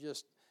 it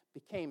just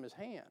became his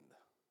hand.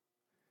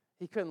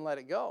 He couldn't let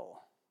it go.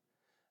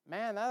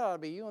 Man, that ought to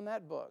be you in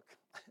that book.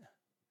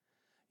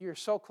 You're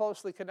so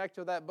closely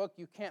connected to that book,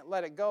 you can't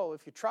let it go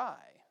if you try.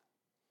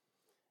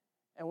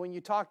 And when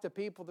you talk to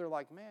people, they're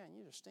like, man,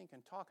 you're just stinking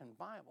talking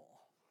Bible.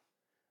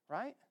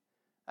 Right?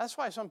 That's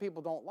why some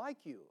people don't like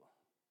you.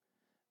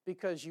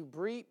 Because you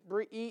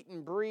eat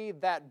and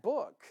breathe that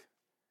book.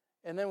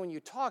 And then when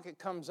you talk, it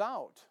comes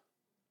out.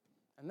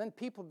 And then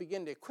people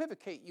begin to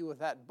equivocate you with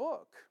that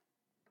book.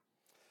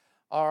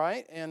 All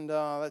right, and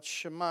that's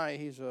Shemaiah.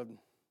 He's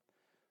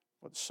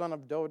son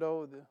of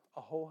Dodo, the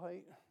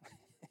Ahohite.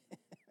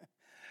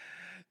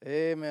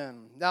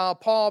 Amen. Now,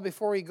 Paul,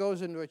 before he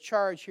goes into a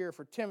charge here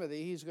for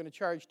Timothy, he's going to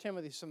charge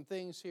Timothy some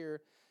things here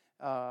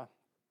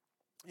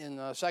in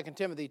 2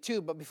 Timothy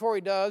 2. But before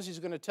he does, he's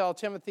going to tell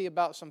Timothy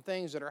about some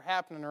things that are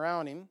happening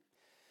around him.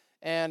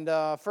 And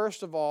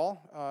first of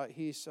all,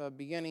 he's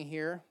beginning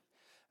here,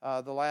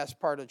 the last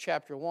part of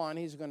chapter 1.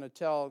 He's going to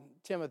tell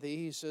Timothy,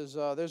 he says,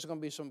 there's going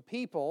to be some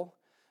people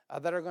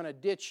that are going to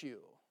ditch you.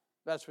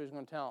 That's what he's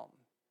going to tell him.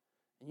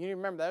 And you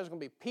remember, there's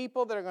going to be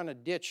people that are going to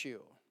ditch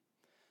you.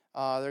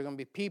 There are going to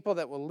be people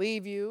that will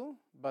leave you,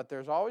 but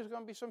there's always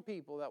going to be some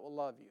people that will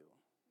love you.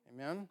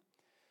 Amen?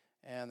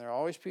 And there are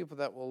always people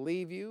that will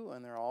leave you,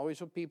 and there are always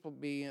will people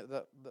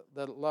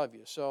that love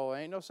you. So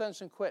ain't no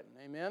sense in quitting.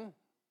 Amen?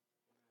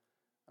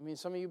 I mean,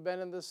 some of you have been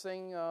in this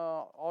thing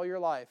all your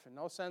life, and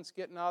no sense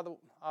getting out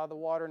of the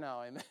water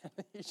now. Amen?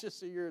 It's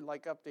just you're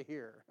like up to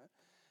here.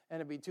 And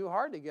it'd be too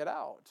hard to get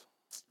out.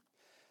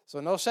 So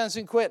no sense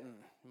in quitting.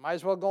 Might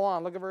as well go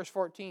on. Look at verse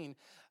 14.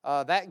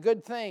 That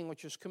good thing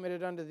which is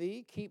committed unto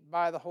thee, keep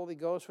by the Holy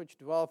Ghost which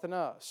dwelleth in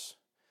us.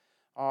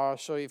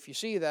 So if you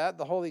see that,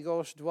 the Holy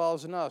Ghost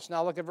dwells in us.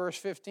 Now look at verse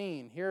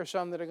 15. Here are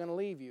some that are going to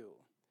leave you.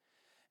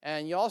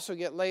 And you also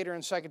get later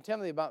in 2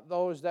 Timothy about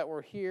those that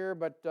were here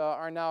but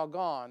are now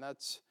gone.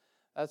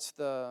 That's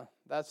the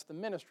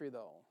ministry,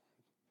 though.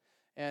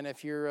 And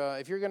if you're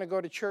going to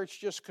go to church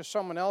just because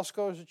someone else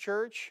goes to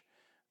church,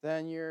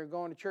 then you're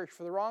going to church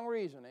for the wrong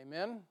reason.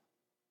 Amen?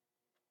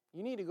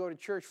 You need to go to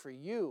church for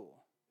you.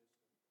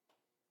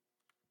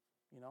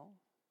 You know?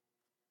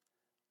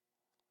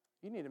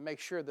 You need to make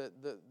sure that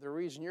the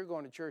reason you're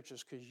going to church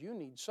is because you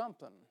need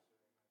something.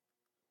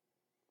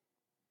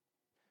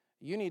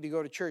 You need to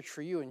go to church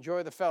for you.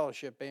 Enjoy the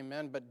fellowship,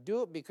 amen, but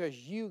do it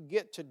because you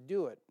get to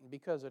do it,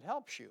 because it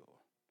helps you.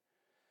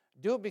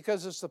 Do it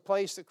because it's the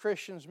place that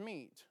Christians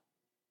meet.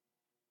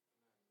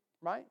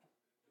 Right?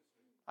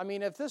 I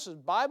mean, if this is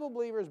Bible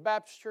Believers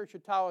Baptist Church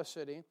of Tawas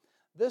City,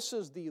 this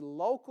is the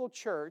local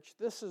church.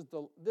 This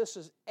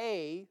is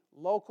a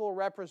local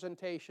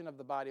representation of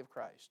the body of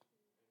Christ.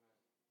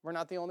 We're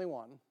not the only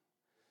one.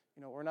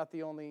 You know, we're not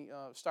the only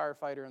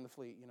starfighter in the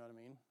fleet, you know what I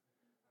mean?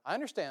 I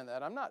understand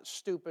that. I'm not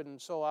stupid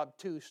and so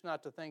obtuse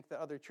not to think that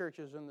other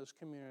churches in this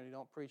community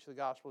don't preach the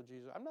gospel of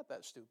Jesus. I'm not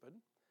that stupid.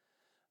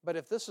 But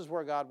if this is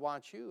where God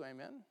wants you,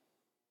 amen,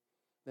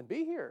 then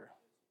be here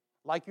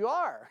like you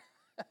are.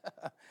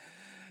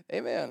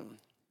 Amen.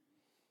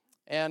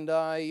 And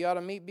you ought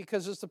to meet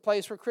because it's the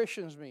place where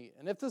Christians meet.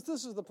 And if this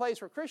is the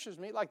place where Christians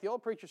meet, like the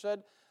old preacher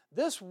said,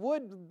 this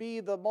would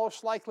be the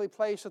most likely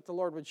place that the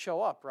Lord would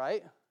show up,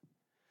 right?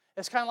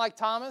 It's kind of like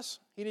Thomas.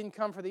 He didn't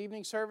come for the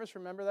evening service,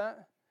 remember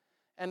that?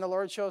 And the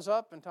Lord shows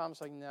up, and Thomas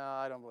is like, no,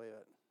 I don't believe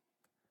it.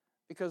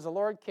 Because the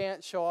Lord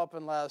can't show up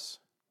unless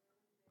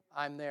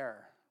I'm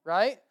there,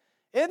 right?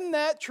 Isn't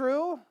that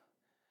true?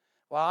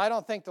 Well, I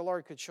don't think the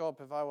Lord could show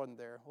up if I wasn't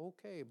there.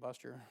 Okay,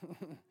 Buster.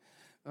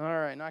 All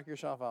right, knock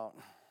yourself out.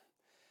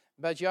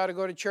 But you ought to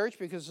go to church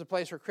because it's a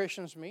place where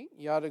Christians meet.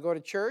 You ought to go to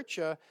church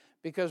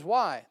because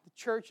why? The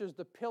church is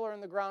the pillar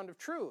and the ground of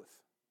truth.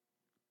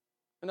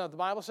 You know what the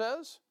Bible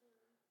says?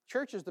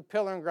 Church is the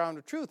pillar and ground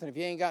of truth. And if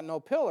you ain't got no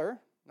pillar,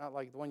 not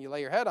like the one you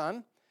lay your head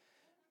on,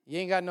 you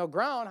ain't got no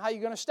ground, how you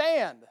going to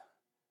stand?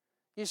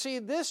 You see,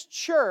 this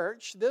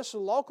church, this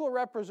local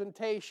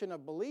representation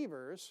of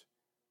believers,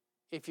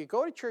 if you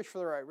go to church for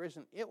the right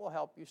reason, it will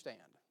help you stand.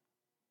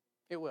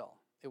 It will.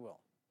 It will.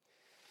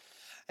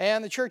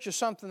 And the church is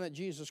something that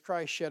Jesus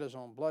Christ shed his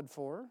own blood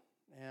for.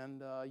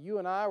 And you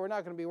and I, we're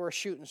not going to be worth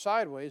shooting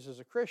sideways as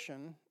a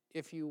Christian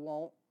if you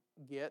won't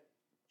get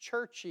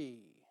churchy.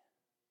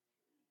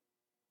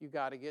 You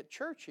got to get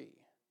churchy.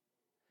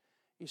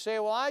 You say,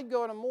 well, I'd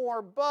go to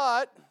more,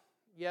 but,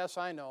 yes,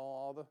 I know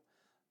all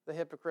the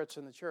hypocrites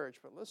in the church.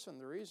 But listen,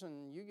 the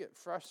reason you get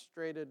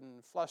frustrated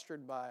and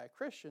flustered by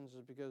Christians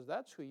is because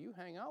that's who you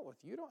hang out with.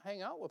 You don't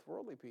hang out with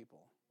worldly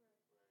people.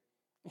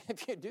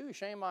 If you do,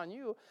 shame on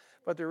you.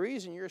 But the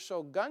reason you're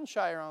so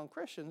gun-shy around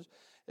Christians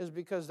is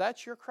because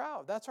that's your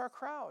crowd. That's our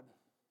crowd.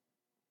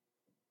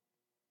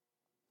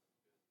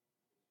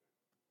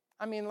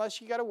 I mean, unless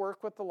you got to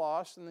work with the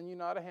lost, and then you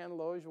know how to handle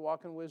those, you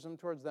walk in wisdom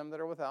towards them that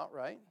are without,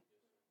 right?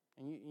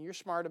 And you're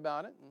smart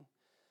about it. And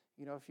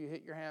you know, if you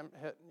hit your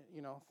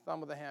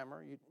thumb with a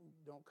hammer, you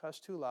don't cuss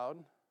too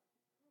loud,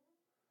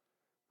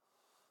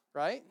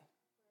 right?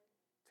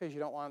 Because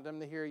you don't want them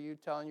to hear you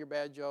telling your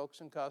bad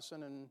jokes and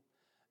cussing and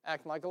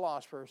acting like a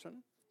lost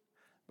person.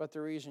 But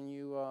the reason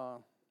you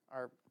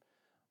are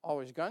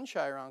always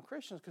gun-shy around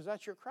Christians because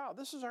that's your crowd.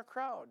 This is our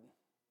crowd.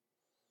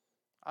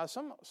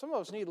 Some of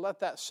us need to let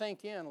that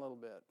sink in a little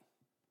bit.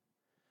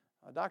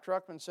 Dr.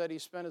 Ruckman said he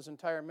spent his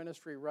entire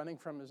ministry running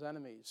from his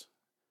enemies,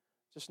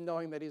 just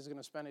knowing that he's going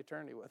to spend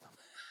eternity with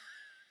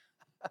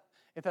them.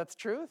 If that's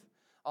the truth,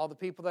 all the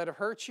people that have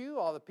hurt you,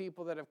 all the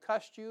people that have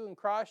cussed you and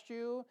crossed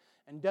you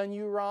and done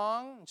you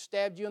wrong and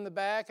stabbed you in the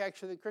back.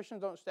 Actually, the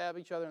Christians don't stab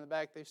each other in the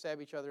back. They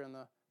stab each other in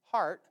the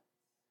heart.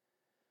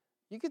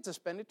 You get to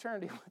spend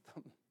eternity with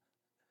them.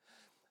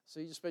 So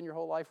you just spend your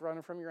whole life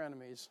running from your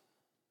enemies.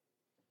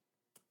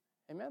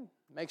 Amen.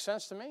 Makes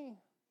sense to me.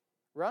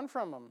 Run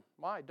from them.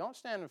 Why? Don't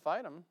stand and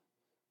fight them.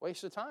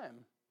 Waste of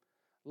time.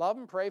 Love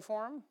them, pray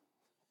for them,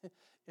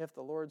 if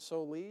the Lord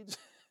so leads,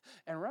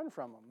 and run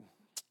from them.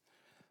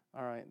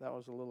 All right, that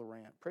was a little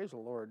rant. Praise the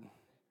Lord.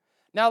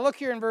 Now look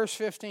here in verse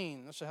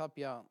 15. This will help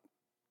you out.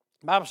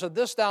 The Bible said,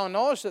 "This thou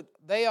knowest, that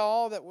they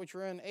all that which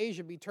were in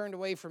Asia be turned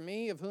away from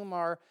me, of whom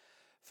are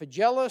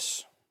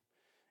Phygellus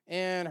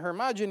and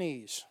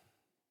Hermogenes."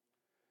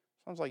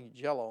 Sounds like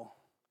Jello.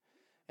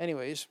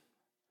 Anyways,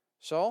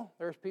 so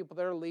there's people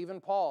that are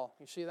leaving Paul.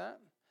 You see that?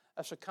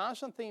 That's a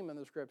constant theme in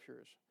the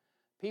Scriptures.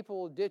 People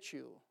will ditch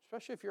you,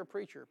 especially if you're a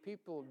preacher.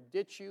 People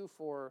ditch you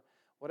for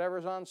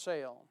whatever's on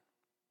sale.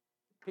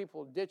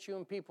 People ditch you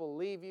and people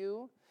leave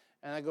you.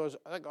 And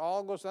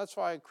that's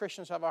why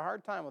Christians have a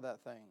hard time with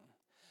that thing.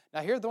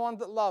 Now here the ones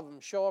that love him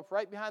show up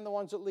right behind the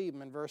ones that leave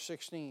him in verse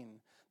 16.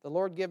 The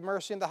Lord give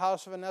mercy in the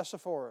house of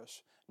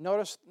Onesiphorus.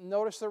 Notice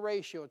the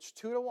ratio. It's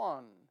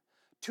 2-1.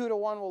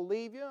 2-1 will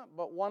leave you,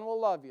 but 1 will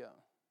love you.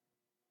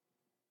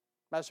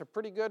 That's a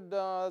pretty good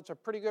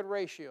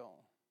ratio.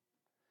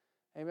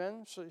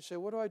 Amen? So you say,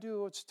 what do I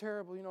do? It's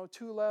terrible.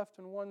 2 left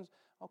and 1's...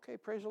 Okay,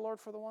 praise the Lord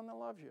for the one that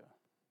loves you.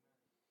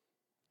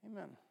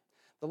 Amen.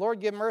 The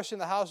Lord give mercy in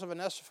the house of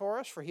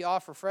Onesiphorus, for he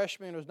oft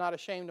refreshed me and was not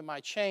ashamed of my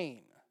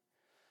chain.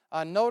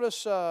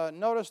 Notice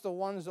the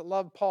ones that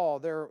love Paul.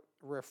 They're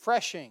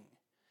refreshing.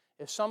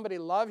 If somebody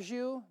loves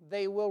you,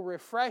 they will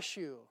refresh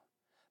you.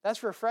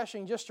 That's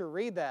refreshing just to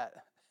read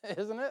that,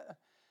 isn't it?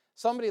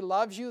 Somebody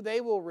loves you, they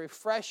will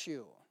refresh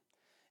you.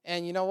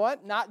 And you know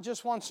what? Not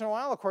just once in a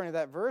while, according to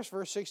that verse.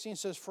 Verse 16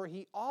 says, for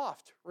he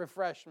oft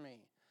refreshed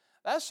me.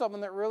 That's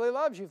someone that really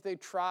loves you if they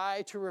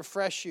try to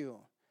refresh you.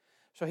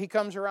 So he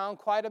comes around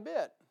quite a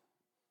bit.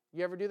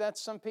 You ever do that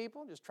to some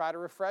people? Just try to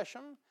refresh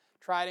them,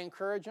 try to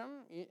encourage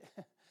them.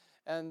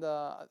 And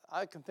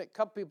I can think a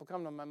couple people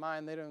come to my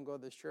mind, they don't go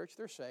to this church,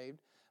 they're saved.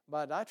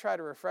 But I try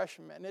to refresh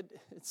them, and it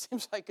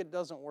seems like it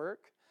doesn't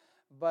work.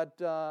 But,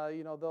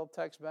 they'll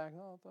text back,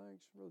 oh,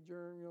 thanks, Brother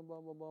Jeremy,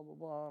 blah, blah, blah, blah,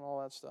 blah, and all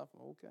that stuff.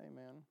 Okay,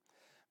 man.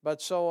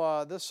 But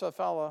so this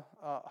fellow,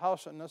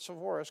 house in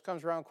Onesiphorus,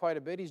 comes around quite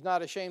a bit. He's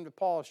not ashamed of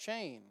Paul's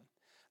chain.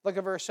 Look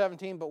at verse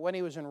 17. But when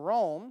he was in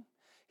Rome,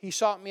 he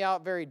sought me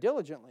out very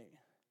diligently.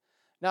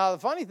 Now, the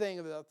funny thing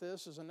about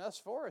this is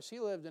Onesiphorus, he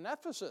lived in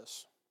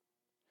Ephesus.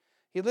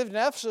 He lived in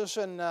Ephesus,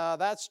 and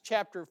that's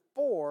chapter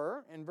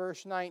 4 in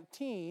verse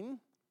 19.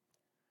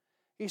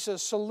 He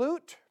says,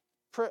 salute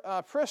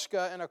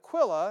Prisca and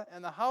Aquila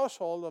and the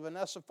household of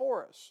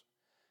Onesiphorus.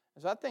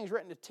 So that thing's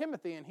written to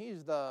Timothy, and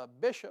he's the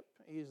bishop.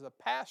 He's the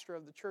pastor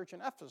of the church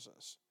in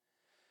Ephesus.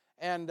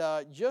 And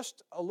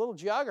just a little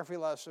geography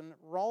lesson,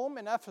 Rome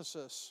and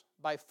Ephesus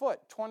by foot,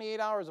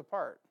 28 hours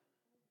apart.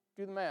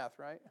 Do the math,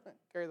 right?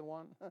 Carry the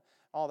one,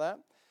 all that.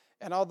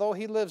 And although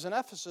he lives in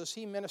Ephesus,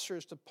 he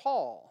ministers to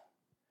Paul.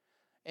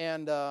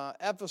 And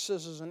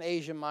Ephesus is in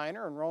Asia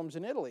Minor, and Rome's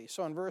in Italy.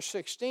 So in verse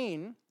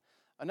 16,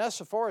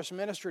 Onesiphorus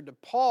ministered to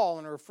Paul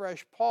and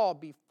refreshed Paul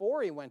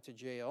before he went to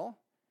jail.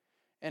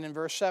 And in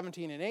verse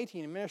 17 and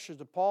 18, he ministers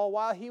to Paul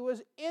while he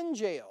was in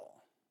jail.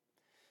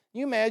 Can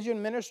you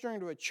imagine ministering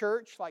to a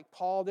church like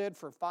Paul did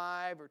for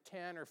 5 or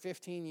 10 or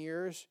 15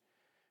 years,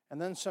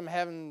 and then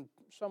having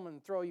someone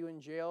throw you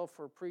in jail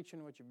for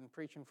preaching what you've been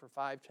preaching for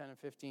 5, 10, and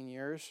 15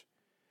 years,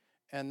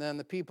 and then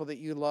the people that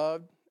you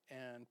loved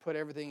and put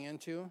everything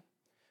into,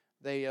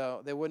 they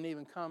wouldn't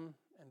even come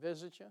and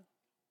visit you?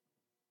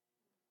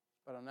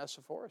 But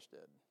Onesiphorus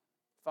did.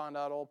 Found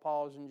out old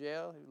Paul was in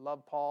jail. He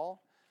loved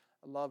Paul.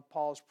 Loved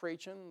Paul's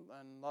preaching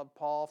and loved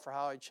Paul for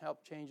how he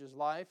helped change his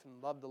life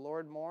and loved the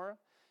Lord more.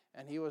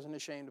 And he wasn't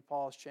ashamed of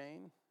Paul's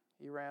chain.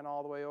 He ran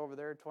all the way over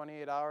there,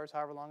 28 hours,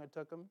 however long it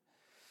took him.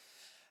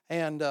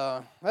 And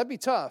that'd be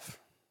tough.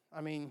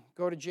 I mean,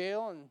 go to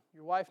jail and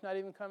your wife not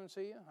even come and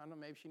see you? I don't know,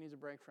 maybe she needs a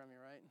break from you,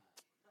 right?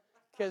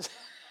 Because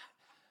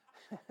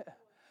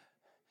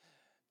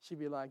she'd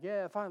be like,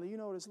 yeah, finally, you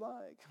know what it's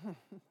like.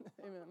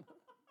 Amen.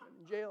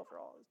 In jail for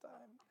all this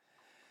time.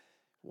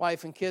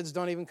 Wife and kids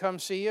don't even come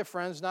see you.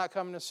 Friends not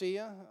coming to see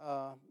you.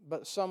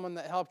 But someone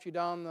that helped you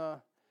down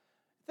the...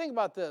 Think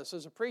about this.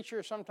 As a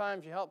preacher,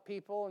 sometimes you help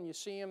people and you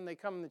see them, they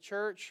come to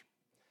church,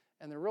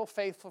 and they're real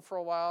faithful for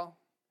a while,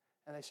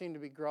 and they seem to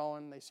be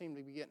growing, they seem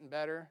to be getting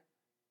better,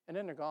 and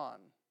then they're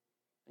gone.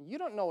 And you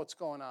don't know what's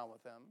going on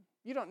with them.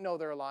 You don't know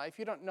their life.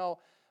 You don't know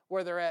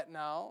where they're at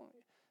now.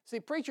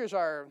 See, preachers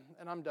are,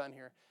 and I'm done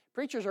here,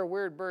 preachers are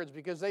weird birds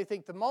because they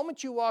think the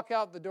moment you walk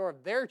out the door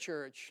of their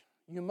church,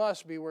 you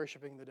must be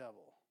worshiping the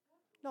devil.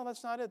 No,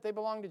 that's not it. They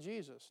belong to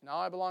Jesus. Now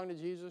I belong to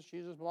Jesus.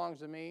 Jesus belongs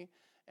to me.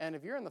 And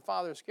if you're in the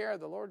Father's care,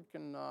 the Lord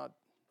can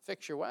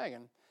fix your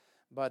wagon.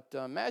 But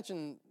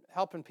imagine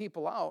helping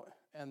people out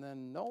and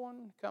then no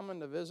one coming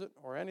to visit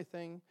or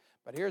anything.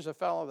 But here's a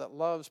fellow that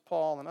loves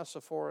Paul and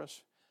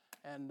Onesiphorus.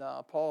 And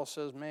Paul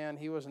says, man,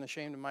 he wasn't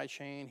ashamed of my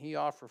chain. He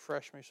oft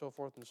refreshed me, so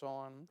forth and so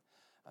on.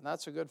 And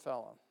that's a good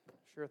fellow.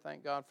 Sure,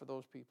 thank God for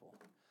those people.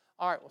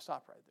 All right, we'll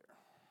stop right there.